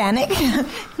more organic.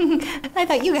 I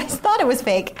thought you guys thought it was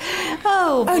fake.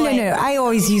 Oh, boy. Oh, no. I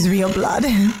always use real blood.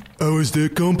 Oh, is there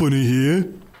company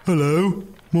here? Hello,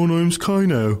 my name's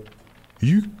Kano.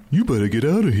 You better get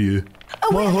out of here.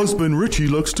 My husband Richie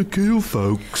likes to kill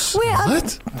folks.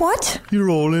 What? You're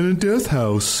all in a death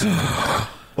house.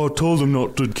 I told him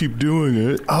not to keep doing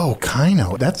it. Oh,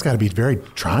 Kino, that's got to be very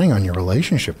trying on your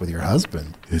relationship with your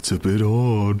husband. It's a bit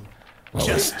hard.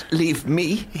 Just leave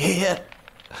me here.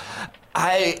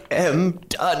 I am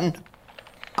done.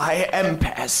 I am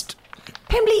past.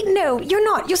 Pimbly, no, you're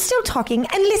not. You're still talking.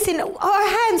 And listen, our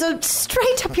hands are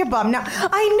straight up your bum. Now,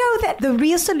 I know that the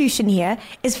real solution here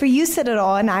is for you,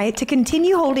 Citadel, and I to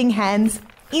continue holding hands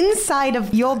inside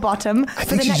of your bottom. I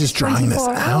think she's just drawing this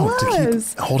out to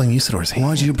keep holding Usador's hand.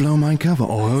 Why'd you blow my cover?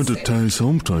 I had to tell you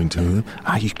something to him.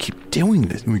 You keep doing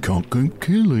this. We can't go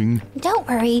killing. Don't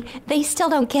worry. They still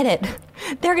don't get it.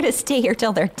 They're going to stay here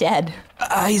till they're dead.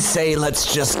 I say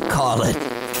let's just call it.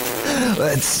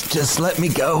 Let's just let me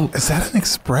go. Is that an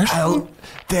expression?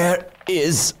 There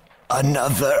is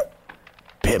another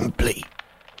Pimply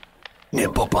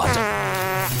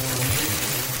Nibblebottom.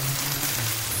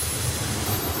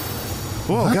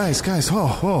 Whoa, guys.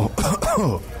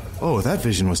 Oh, that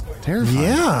vision was terrifying.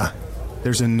 Yeah.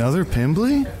 There's another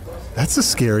Pimbly? That's the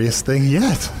scariest thing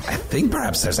yet. I think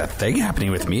perhaps there's a thing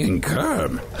happening with me and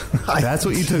Kerm. That's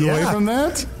what you took away from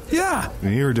that? Yeah.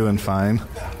 You were doing fine.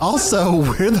 Also,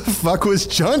 where the fuck was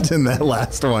Chunt in that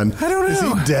last one? I don't know. Is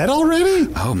he dead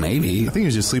already? Oh, maybe. I think he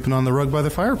was just sleeping on the rug by the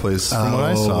fireplace from what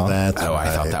I saw. I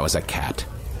thought that was a cat.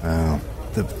 Oh.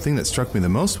 The thing that struck me the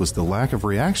most was the lack of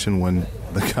reaction when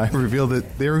the guy revealed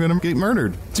that they were going to get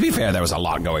murdered. To be fair, there was a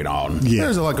lot going on. Yeah.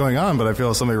 There's a lot going on, but I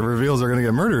feel if somebody reveals they're going to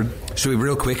get murdered. Should we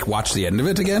real quick watch the end of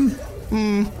it again?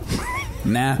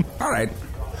 Nah. All right.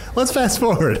 Let's fast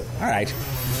forward. All right.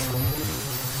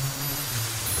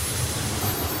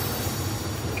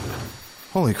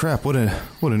 Holy crap, what a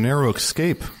narrow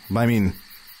escape. I mean,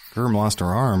 Germ lost her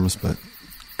arms, but...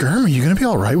 Germ, are you going to be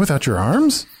all right without your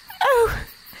arms? Oh,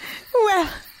 well,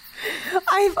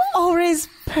 I've always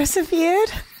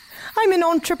persevered. I'm an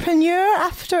entrepreneur,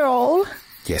 after all.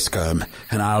 Yes, Germ,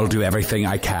 and I'll do everything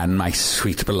I can, my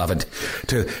sweet beloved,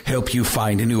 to help you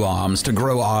find new arms, to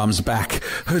grow arms back.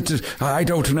 I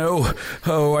don't know.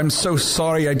 Oh, I'm so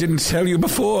sorry I didn't tell you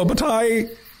before, but I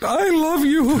love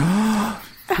you.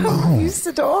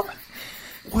 Usador.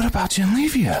 What about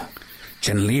Genlevia?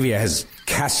 Genlevia has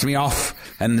cast me off,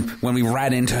 and when we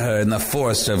ran into her in the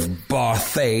forest of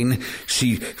Barthane,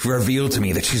 she revealed to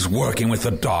me that she's working with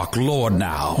the Dark Lord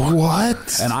now.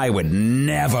 What? And I would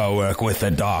never work with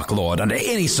the Dark Lord under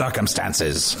any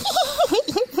circumstances.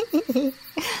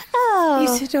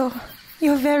 Usador,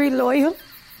 you're very loyal.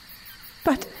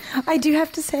 But I do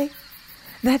have to say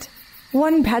that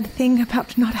one bad thing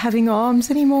about not having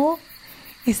arms anymore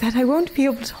is that I won't be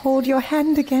able to hold your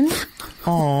hand again.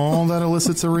 Oh, that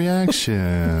elicits a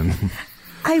reaction.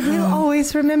 I will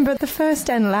always remember the first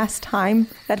and last time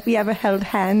that we ever held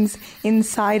hands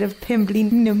inside of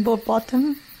Pimbly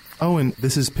Nimblebottom. Oh, and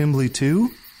this is Pimbly too?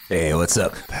 Hey, what's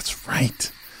up? That's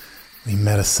right. We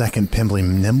met a second Pimbly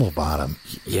Nimblebottom.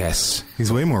 Yes.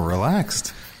 He's way more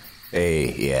relaxed.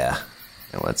 Hey, yeah.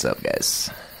 And what's up, guys?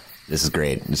 This is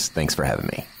great. Just thanks for having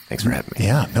me. Thanks for having me.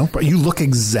 Yeah, no, but you look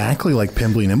exactly like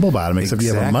Pimbly Nimblebottom, except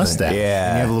you have a mustache.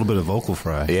 Yeah. And you have a little bit of vocal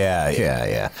fry.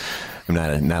 Yeah.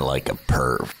 I'm not like a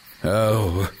perv.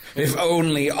 Oh, if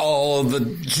only all the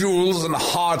jewels and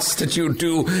hearts that you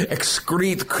do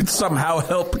excrete could somehow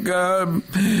help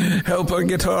her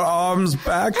get her arms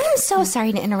back. I'm so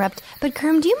sorry to interrupt, but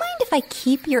Kerm, do you mind if I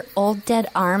keep your old dead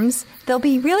arms? They'll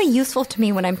be really useful to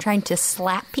me when I'm trying to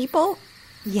slap people.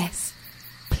 Yes,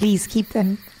 please keep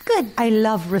them. Good. I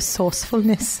love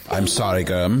resourcefulness. I'm sorry,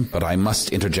 Germ, but I must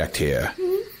interject here.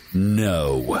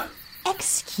 No.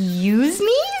 Excuse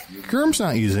me? Germ's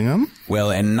not using them. Well,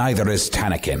 and neither is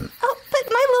Tanakin. Oh,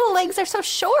 but my little legs are so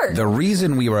short. The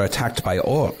reason we were attacked by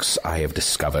orcs, I have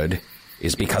discovered,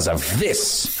 is because of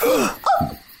this.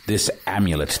 This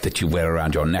amulet that you wear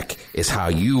around your neck is how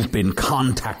you've been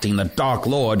contacting the Dark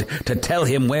Lord to tell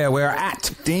him where we're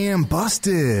at. Damn,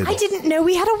 busted. I didn't know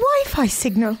we had a Wi-Fi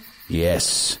signal.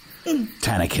 Yes.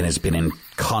 Tanakin has been in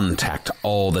contact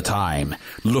all the time,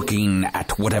 looking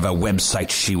at whatever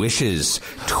website she wishes,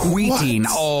 tweeting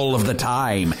all of the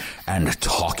time, and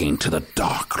talking to the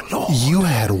Dark Lord. You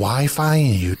had Wi-Fi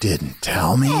and you didn't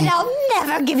tell me? And I'll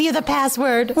never give you the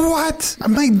password. What?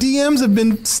 My DMs have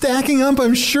been stacking up,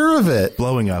 I'm sure of it.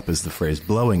 Blowing up is the phrase,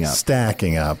 blowing up.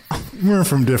 Stacking up. We're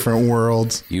from different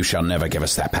worlds. You shall never give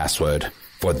us that password,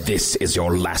 for this is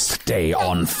your last day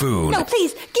on Foon. No,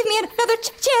 please, give me another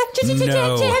chance.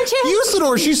 No.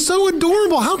 Usador, she's so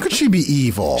adorable. How could she be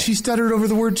evil? She stuttered over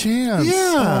the word chance. Yeah.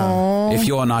 Aww. If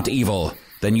you're not evil,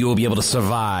 then you will be able to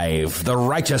survive the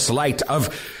righteous light of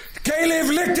Caleb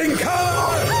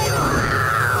Lichtenkamp!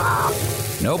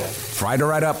 Nope, fried her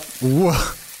right up. Whoa.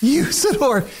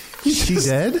 Usador, she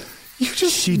dead?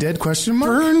 She dead? Question mark?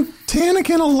 Burned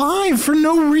Tanakin alive for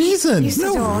no reason.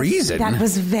 No reason? That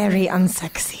was very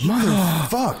unsexy.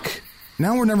 Motherfuck.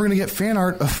 Now we're never going to get fan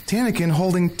art of Tanakin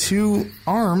holding two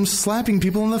arms slapping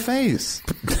people in the face.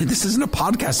 This isn't a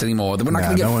podcast anymore. We're not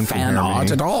going to get fan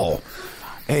art at all.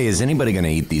 Hey, is anybody going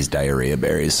to eat these diarrhea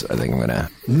berries? I think I'm going to...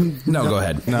 No, go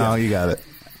ahead. No, you got it.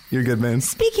 You're good, man.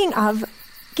 Speaking of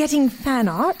getting fan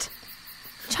art,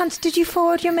 Chunt, did you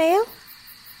forward your mail?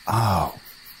 Oh,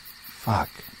 fuck.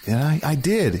 Did I? I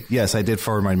did. Yes, I did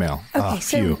forward my mail.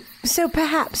 Okay, so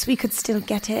perhaps we could still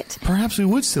get it. Perhaps we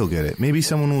would still get it. Maybe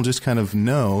someone will just kind of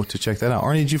know to check that out.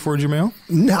 Arnie, did you forward your mail?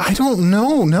 No, I don't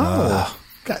know. No.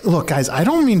 Look, guys, I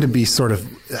don't mean to be sort of...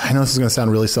 I know this is going to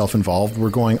sound really self-involved. We're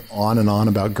going on and on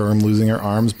about Gurm losing her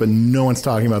arms, but no one's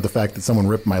talking about the fact that someone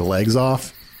ripped my legs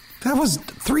off. That was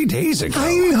 3 days ago.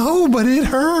 I know, but it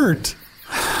hurt.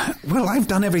 Well, I've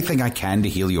done everything I can to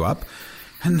heal you up.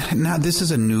 And now this is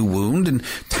a new wound, and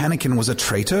Tanakin was a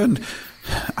traitor, and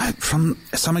from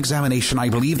some examination, I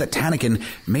believe that Tanakin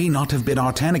may not have been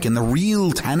our Tanakin. The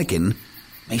real Tanakin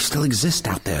may still exist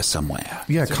out there somewhere.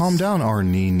 Yeah, calm down,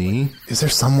 Arnie. Is there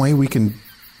some way we can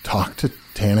talk to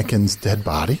Tanakin's dead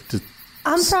body?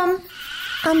 I'm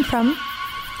from.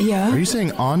 Yeah? Are you saying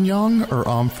Anyang or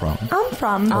I'm from? I'm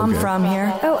from. I'm from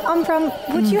here. Oh, I'm from.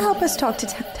 Would you help us talk to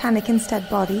Tanakin's dead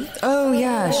body? Oh,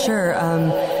 yeah, sure.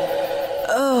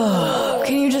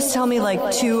 Can you just tell me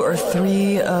like 2 or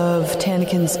 3 of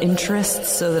Tanakin's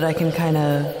interests so that I can kind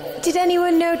of... Did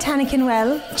anyone know Tanakin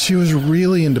well? She was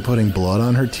really into putting blood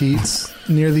on her teats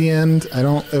near the end. I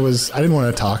didn't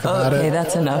want to talk about it. Okay,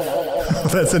 that's enough.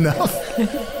 That's enough?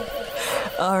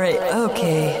 All right,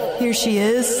 okay. Here she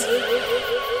is.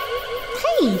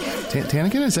 Hey!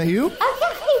 Tanakin, is that you? Yeah,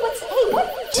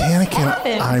 what Tanakin,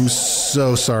 happened? I'm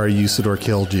so sorry Usador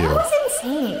killed you. That was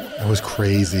insane. It was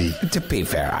crazy. To be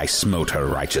fair, I smote her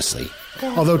righteously.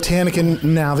 Although, Tanakin,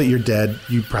 now that you're dead,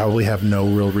 you probably have no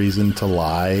real reason to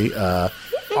lie.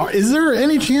 Is there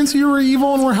any chance you were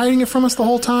evil and were hiding it from us the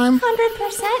whole time? 100%.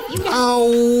 You can...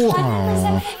 Oh.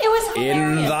 100%. It was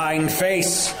hilarious. In thine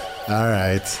face. All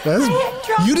right.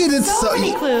 You did it so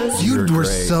many clues. You were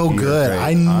so good.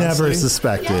 I never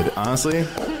suspected. Yeah. Honestly?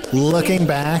 Looking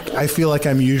back, I feel like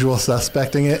I'm usual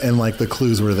suspecting it, and like the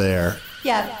clues were there.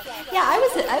 Yeah, I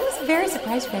was very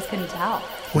surprised you guys couldn't tell.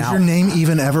 Was your name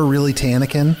even ever really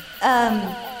Tanakin?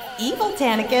 Evil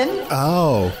Tanakin.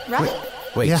 Oh. Right?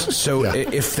 Wait, Yeah. so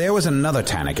if there was another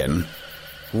Tanakin,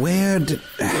 where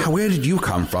did you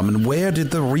come from, and where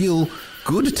did the real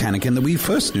good Tanakin that we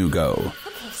first knew go?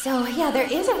 Okay, so yeah, there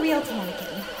is a real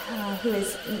Tanakin, who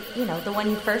is, the one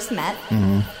you first met.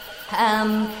 Mm-hmm.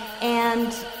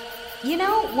 And,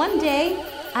 one day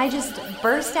I just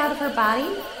burst out of her body.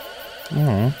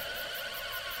 Mm-hmm.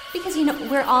 Because,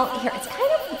 we're all here. It's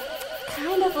kind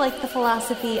of like the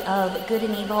philosophy of good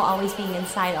and evil always being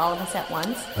inside all of us at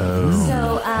once. Oh.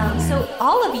 So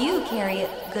all of you carry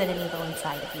good and evil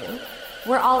inside of you.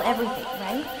 We're all everything,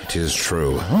 right? It is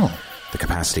true. The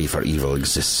capacity for evil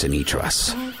exists in each of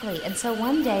us. Exactly. And so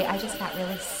one day I just got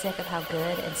really sick of how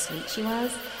good and sweet she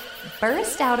was,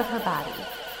 burst out of her body,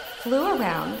 flew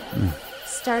around,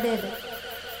 started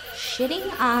shitting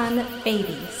on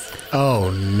babies.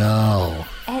 Oh, no.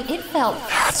 And it felt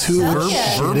That's who was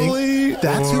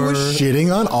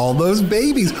shitting on all those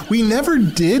babies. We never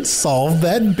did solve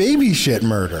that baby shit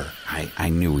murder. I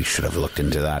knew we should have looked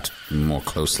into that more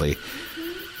closely.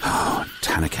 Oh,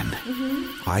 Tanakin.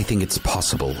 I think it's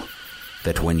possible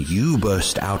that when you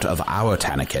burst out of our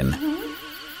Tanakin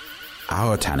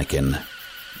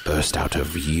burst out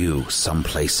of you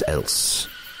someplace else.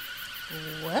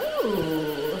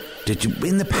 Whoa. Did you,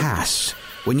 in the past,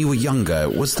 when you were younger,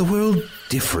 was the world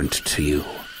different to you?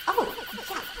 Oh,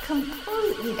 yeah,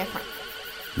 completely different.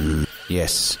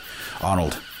 Yes.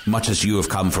 Arnold, much as you have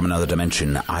come from another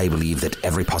dimension, I believe that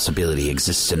every possibility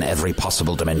exists in every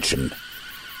possible dimension.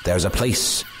 There's a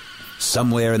place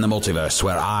Somewhere in the multiverse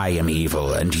where I am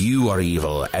evil and you are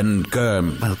evil and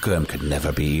Gurm could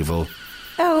never be evil.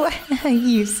 Oh,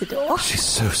 Usador. She's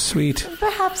so sweet.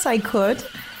 Perhaps I could.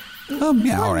 Oh,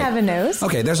 yeah, all One right. never knows.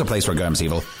 Okay, there's a place where Gurm's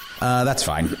evil. That's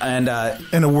fine. And,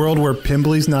 in a world where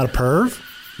Pimbly's not a perv?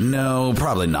 No,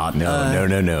 probably not. No.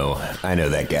 I know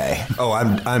that guy. Oh,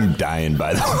 I'm dying,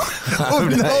 by the way. Oh,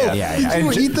 no. Yeah.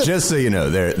 And just so you know,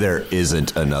 there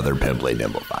isn't another Pimbly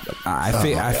Nimblebottom.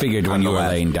 I figured when you were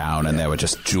laying down and there were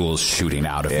just jewels shooting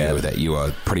out of you that you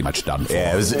were pretty much done for.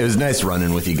 Yeah, it was nice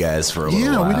running with you guys for a little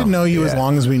while. Yeah, we didn't know you as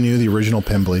long as we knew the original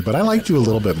Pimbly, but I liked you a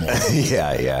little bit more.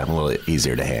 Yeah, a little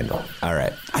easier to handle. All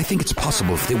right. I think it's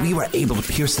possible that we were able to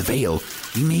pierce the veil.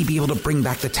 We may be able to bring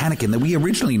back the Tannikin that we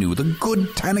originally knew, the good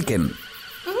Tannikin.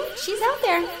 Mm-hmm. She's out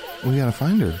there. We gotta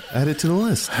find her. Add it to the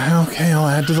list. Okay, I'll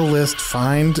add to the list.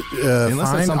 Find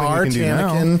our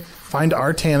Tannikin. Find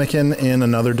our Tannikin in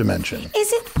another dimension.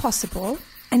 Is it possible,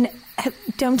 and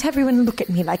don't everyone look at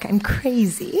me like I'm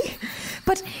crazy,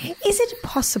 but is it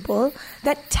possible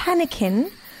that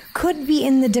Tannikin could be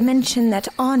in the dimension that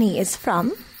Arnie is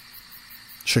from?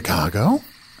 Chicago?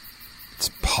 It's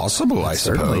possible, I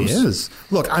certainly suppose. Is.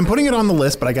 Look, I'm putting it on the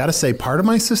list, but I got to say, part of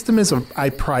my system is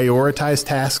I prioritize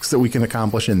tasks that we can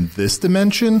accomplish in this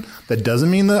dimension. That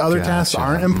doesn't mean the other tasks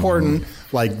aren't important,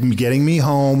 like getting me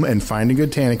home and finding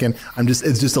good Tannikin.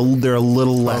 They're a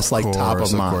little less top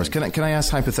of mind. Of course. Can I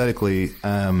ask hypothetically,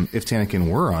 if Tannikin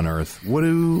were on Earth, what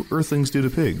do Earthlings do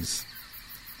to pigs?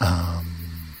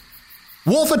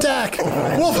 Wolf attack!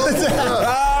 Wolf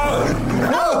attack!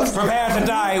 Prepare to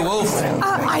die, wolf.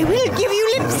 I will give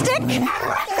you lipstick.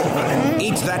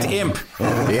 Eat that imp.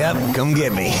 Yep, come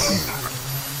get me.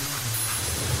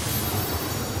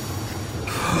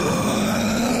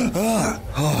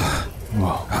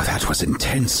 Oh, that was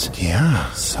intense.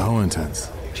 Yeah. So intense.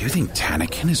 Do you think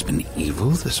Tannikin has been evil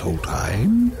this whole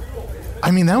time? I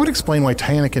mean, that would explain why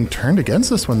Tannikin turned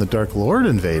against us when the Dark Lord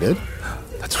invaded.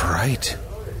 That's right.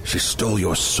 She stole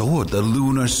your sword, the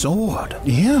Lunar Sword.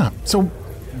 Yeah,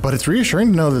 but it's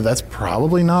reassuring to know that that's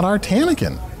probably not our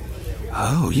Tannikin.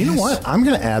 Oh, You know what? I'm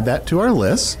going to add that to our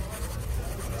list.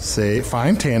 Say,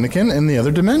 find Tannikin in the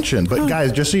other dimension. But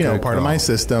guys, just so you know, part of my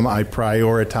system, I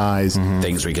prioritize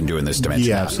things we can do in this dimension.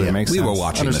 Yeah, absolutely. Makes we sense. were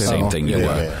watching the same thing you were.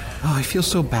 Yeah. Oh, I feel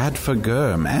so bad for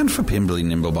Gurm and for Pimbly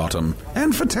Nimblebottom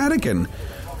and for Tannikin.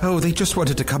 Oh, they just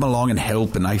wanted to come along and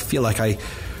help, and I feel like I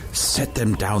set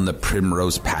them down the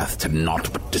primrose path to naught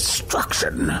but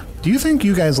destruction. Do you think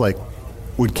you guys,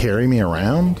 would carry me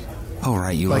around? All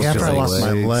right, you Like, lost after your I lost legs.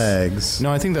 my legs.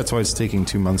 No, I think that's why it's taking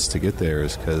 2 months to get there,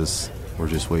 is because we're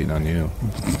just waiting on you.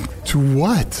 To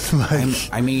what?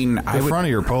 The front of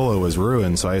your polo was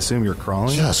ruined, so I assume you're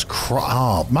crawling? Just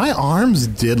crawl. My arms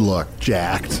did look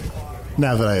jacked,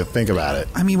 now that I think about it.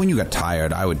 I mean, when you got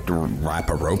tired, I would wrap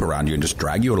a rope around you and just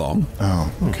drag you along.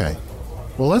 Oh, okay.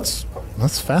 Well, let's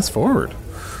fast forward.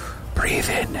 Breathe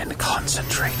in and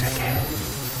concentrate again.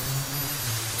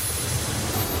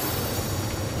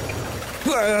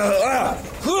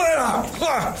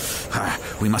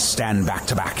 We must stand back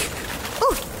to back.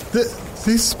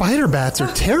 These spider bats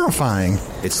are terrifying.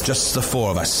 It's just the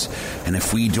four of us, and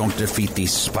if we don't defeat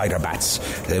these spider bats,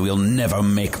 they will never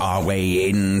make our way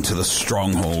into the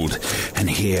stronghold. And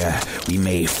here we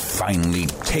may finally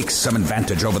take some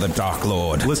advantage over the Dark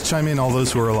Lord. Let's chime in all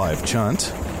those who are alive.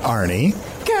 Chunt. Arnie.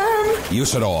 Gurm.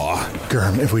 Usador.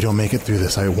 Gurm, if we don't make it through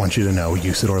this, I want you to know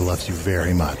Usador loves you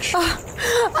very much.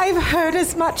 I've heard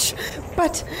as much,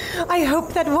 but I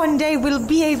hope that one day we'll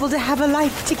be able to have a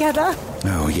life together.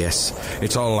 Oh, yes.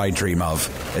 It's all I dream of,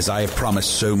 as I have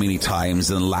promised so many times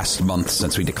in the last month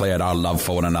since we declared our love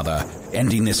for one another.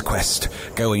 Ending this quest,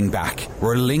 going back,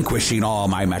 relinquishing all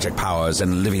my magic powers,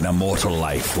 and living a mortal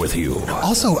life with you.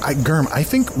 Also, Gurm, I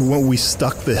think when we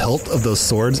stuck the hilt of those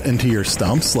swords into your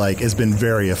stumps, has been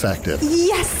very effective.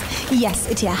 Yes,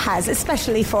 it has,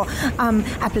 especially for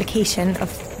application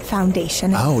of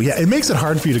foundation. Oh, yeah, it makes it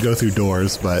hard for you to go through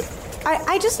doors, but...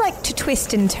 I just like to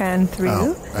twist and turn through.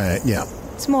 Oh, yeah.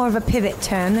 It's more of a pivot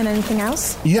turn than anything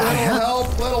else. Yeah,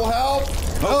 Little help.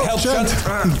 Oh, help, Chunt.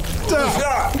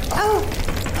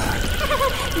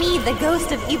 Me, the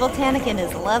ghost of evil Tannikin,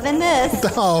 is loving this.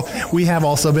 Oh, we have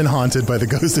also been haunted by the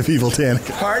ghost of evil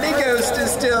Tannikin. Party ghost is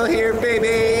still here,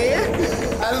 baby.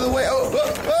 Out of the way.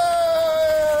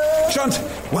 Chunt!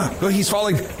 Wow, he's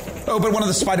falling. Oh, but one of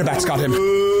the spider bats got him.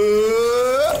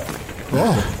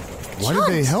 Oh. Why did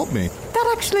they help me?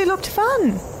 That actually looked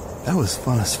fun. That was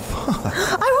fun as fuck.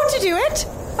 I want to do it.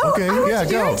 Okay, yeah,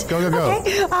 go. Go.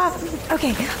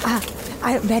 Okay,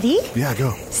 ready? Yeah,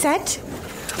 go. Set.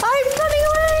 I'm running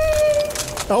away.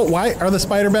 Oh, why are the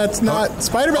spider bats not?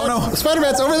 Spider bats! Oh, no. Spider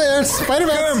bats over there! Spider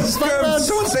bats! Spider bats!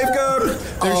 Someone save Gum!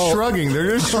 They're shrugging.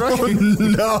 They're just shrugging.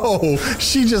 No,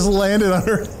 she just landed on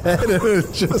her head and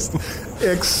it just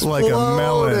exploded. Like a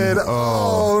melon.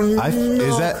 Oh no!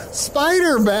 Is that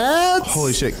spider bats?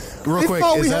 Holy shit! Real quick,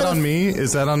 is that on me?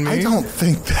 Is that on me? I don't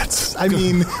think that's. I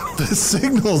mean, the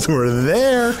signals were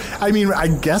there. I mean, I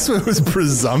guess it was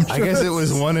presumptuous. I guess it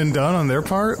was one and done on their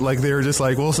part. Like they were just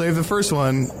like, we'll save the first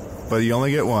one, but you only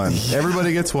get one. Yeah.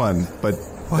 Everybody gets one, but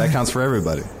that counts for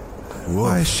everybody. Whoa.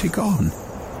 Why is she gone?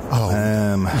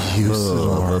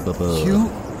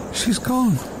 She's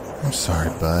gone. I'm sorry,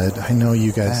 bud. I know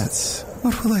you guys.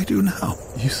 What will I do now?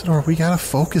 Usador, we gotta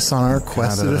focus on our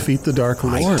quest to defeat the Dark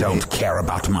Lord. I don't care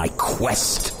about my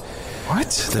quest.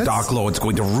 What? The Dark Lord's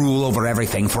going to rule over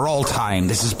everything for all time.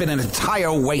 This has been an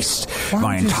entire waste.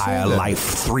 My entire life,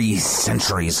 3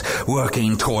 centuries,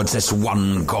 working towards this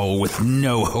one goal with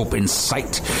no hope in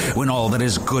sight, when all that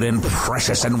is good and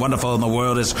precious and wonderful in the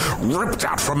world is ripped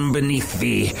out from beneath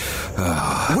thee.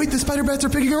 Wait, the spider bats are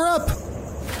picking her up.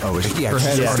 Oh, her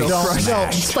head is no,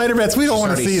 spider bats, we don't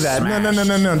want to see that.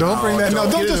 No. Don't bring that. No,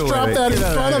 don't just drop that in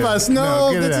front of us.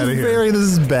 No, this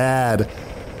is bad.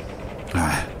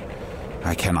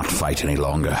 I cannot fight any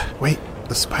longer. Wait,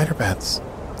 the spider bats,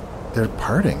 they're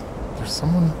parting. There's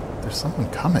someone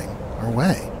coming our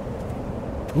way.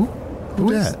 Who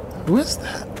is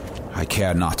that? I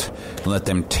care not. Let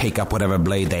them take up whatever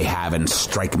blade they have and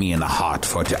strike me in the heart,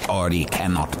 for it already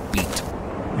cannot beat.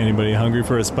 Anybody hungry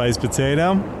for a spiced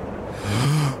potato?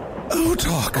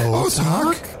 Otok,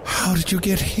 how did you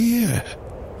get here?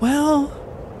 Well,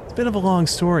 it's a bit of a long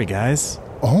story, guys.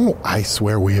 Oh, I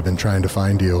swear we have been trying to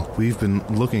find you. We've been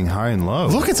looking high and low.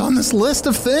 Look, it's on this list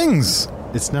of things.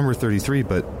 It's number 33,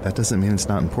 but that doesn't mean it's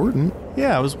not important.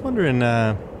 Yeah, I was wondering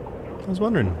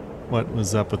what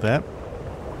was up with that.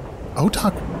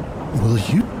 Otok, will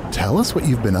you tell us what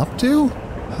you've been up to?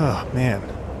 Oh, man.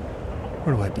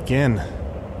 Where do I begin?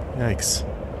 Yikes.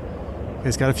 You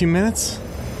guys got a few minutes?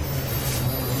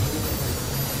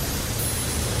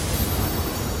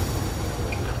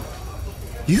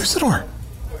 Usador,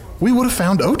 we would have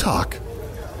found Otok.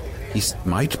 He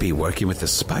might be working with the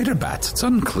spider bats. It's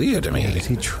unclear to me. Yeah, did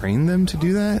he train them to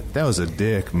do that? That was a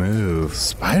dick move.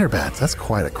 Spider bats, that's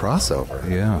quite a crossover.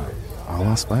 Yeah, a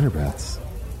la spider bats.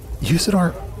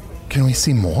 Usador, can we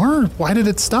see more? Why did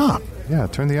it stop? Yeah,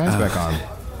 turn the eyes back on.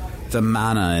 The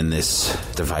mana in this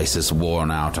device is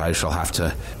worn out. I shall have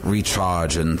to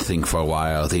recharge and think for a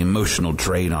while. The emotional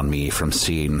drain on me from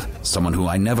seeing someone who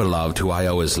I never loved, who I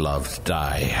always loved,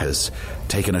 die has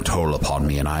taken a toll upon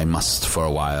me, and I must for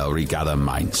a while regather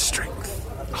mind strength.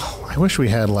 Oh, I wish we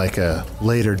had like a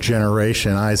later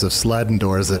generation Eyes of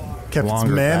Sledendors that kept its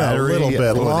mana battery, a little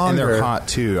bit longer. And they're hot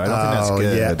too. I don't think that's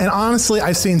good. Yeah. And honestly,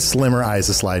 I've seen slimmer Eyes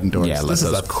of Sledendors. Yeah, this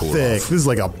is a cool thick. This is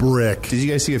like a brick. Did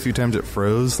you guys see a few times it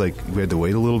froze? Like we had to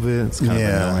wait a little bit. It's kind of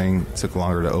annoying. It took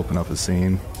longer to open up a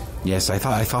scene. Yes, I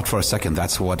thought for a second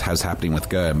that's what was happening with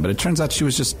Gurm, but it turns out she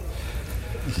was just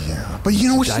but you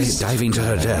know what? Diving to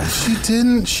her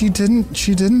death. She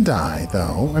didn't die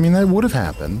though. I mean, that would have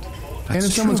happened. And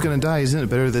if someone's going to die, isn't it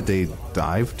better that they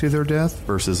dive to their death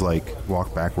versus, like,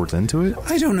 walk backwards into it?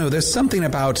 I don't know. There's something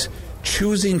about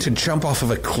choosing to jump off of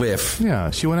a cliff.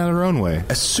 Yeah, she went out her own way.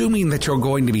 Assuming that you're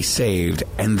going to be saved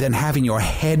and then having your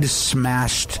head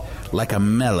smashed like a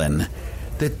melon.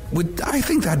 I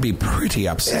think that'd be pretty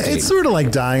upsetting. It's sort of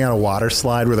like dying on a water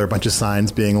slide where there are a bunch of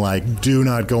signs being like, do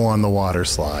not go on the water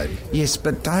slide. Yes,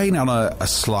 but dying on a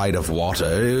slide of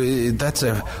water, that's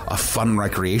a fun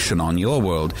recreation on your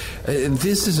world.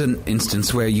 This is an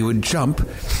instance where you would jump,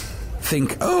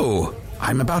 think, oh,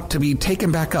 I'm about to be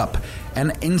taken back up,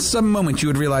 and in some moment you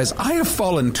would realize, I have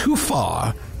fallen too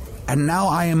far, and now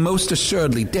I am most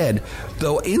assuredly dead,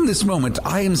 though in this moment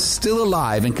I am still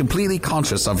alive and completely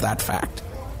conscious of that fact.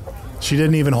 She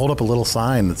didn't even hold up a little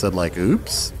sign that said, like,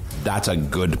 oops. That's a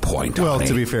good point, Well, honey.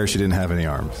 to be fair, she didn't have any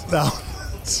arms. No,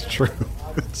 it's true.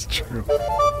 It's true.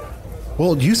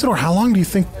 Well, Usador, how long do you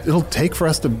think it'll take for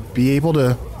us to be able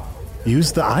to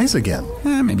use the eyes again?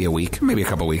 Maybe a week, maybe a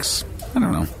couple weeks. I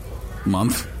don't know. A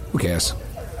month? Who cares?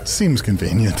 Seems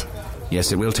convenient.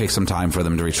 Yes, it will take some time for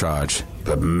them to recharge.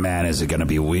 But man, is it going to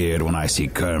be weird when I see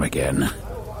Gurm again.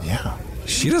 Yeah.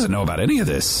 She doesn't know about any of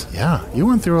this. Yeah, you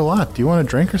went through a lot. Do you want a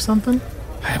drink or something?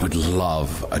 I would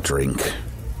love a drink.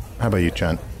 How about you,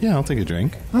 Chunt? Yeah, I'll take a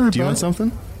drink. All right, do you want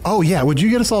something? Oh, yeah. Would you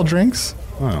get us all drinks?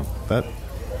 Oh, that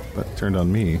turned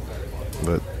on me.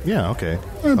 But, yeah, okay.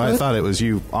 Right, I thought it was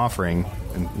you offering,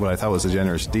 and what I thought was a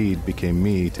generous deed became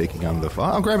me taking on the...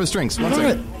 I'll grab his drinks. One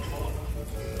second.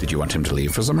 Did you want him to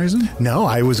leave for some reason? No,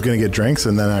 I was going to get drinks,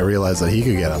 and then I realized that he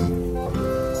could get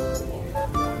them.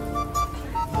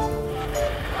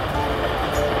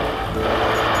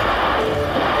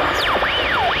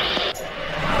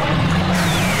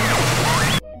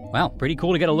 Wow, pretty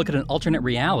cool to get a look at an alternate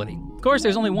reality. Of course,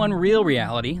 there's only one real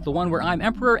reality, the one where I'm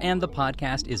Emperor and the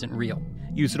podcast isn't real.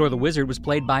 Usador the Wizard was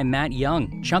played by Matt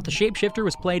Young. Chunt the Shapeshifter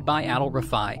was played by Adal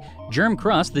Rafai. Germ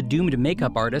Crust, the doomed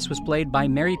makeup artist, was played by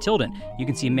Mary Tilden. You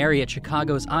can see Mary at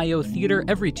Chicago's I.O. Theater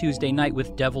every Tuesday night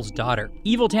with Devil's Daughter.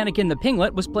 Evil Tanakin the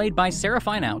Pinglet was played by Sarah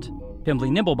Fineout.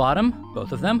 Pimbly Nimblebottom,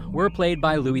 both of them, were played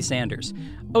by Louis Sanders.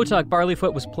 Otak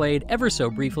Barleyfoot was played ever so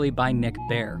briefly by Nick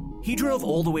Bear. He drove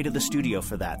all the way to the studio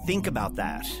for that. Think about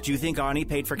that. Do you think Arnie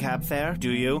paid for cab fare? Do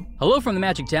you? Hello from the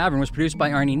Magic Tavern was produced by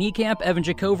Arnie Niekamp, Evan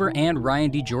Jacover, and Ryan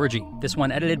DiGiorgi. This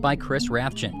one edited by Chris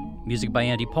Rathjen. Music by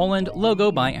Andy Poland,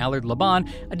 logo by Allard Laban,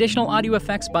 additional audio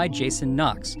effects by Jason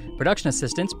Knox, production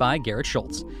assistance by Garrett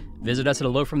Schultz. Visit us at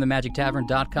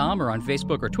hellofromthemagictavern.com or on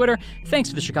Facebook or Twitter. Thanks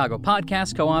to the Chicago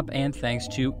Podcast Co-op, and thanks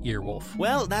to Earwolf.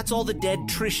 Well, that's all the dead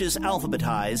Trishas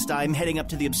alphabetized. I'm heading up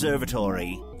to the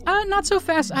observatory. Not so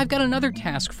fast. I've got another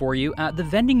task for you. The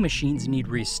vending machines need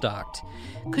restocked.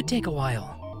 Could take a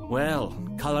while. Well,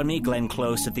 color me Glenn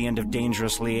Close at the end of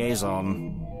Dangerous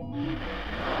Liaison.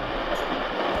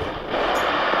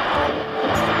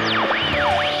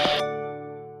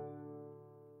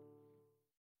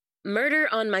 Murder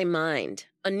on My Mind,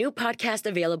 a new podcast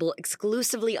available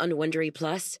exclusively on Wondery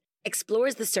Plus,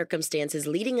 explores the circumstances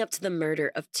leading up to the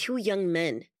murder of two young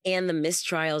men and the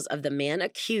mistrials of the man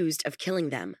accused of killing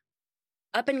them.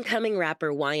 Up-and-coming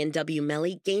rapper YNW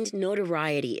Melly gained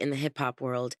notoriety in the hip-hop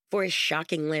world for his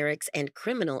shocking lyrics and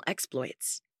criminal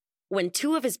exploits. When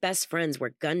two of his best friends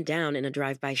were gunned down in a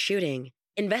drive-by shooting,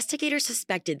 investigators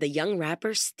suspected the young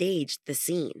rapper staged the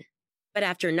scene. But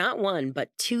after not one, but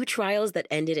two trials that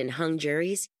ended in hung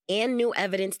juries and new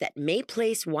evidence that may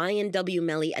place YNW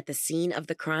Melly at the scene of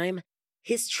the crime,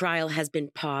 his trial has been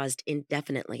paused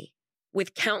indefinitely.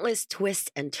 With countless twists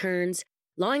and turns,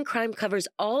 Law and Crime covers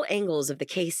all angles of the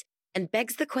case and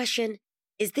begs the question,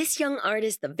 is this young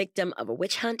artist the victim of a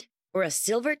witch hunt or a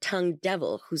silver-tongued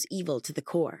devil who's evil to the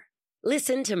core?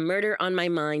 Listen to Murder on My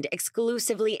Mind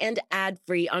exclusively and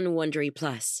ad-free on Wondery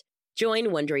Plus. Join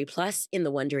Wondery Plus in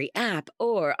the Wondery app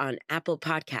or on Apple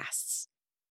Podcasts.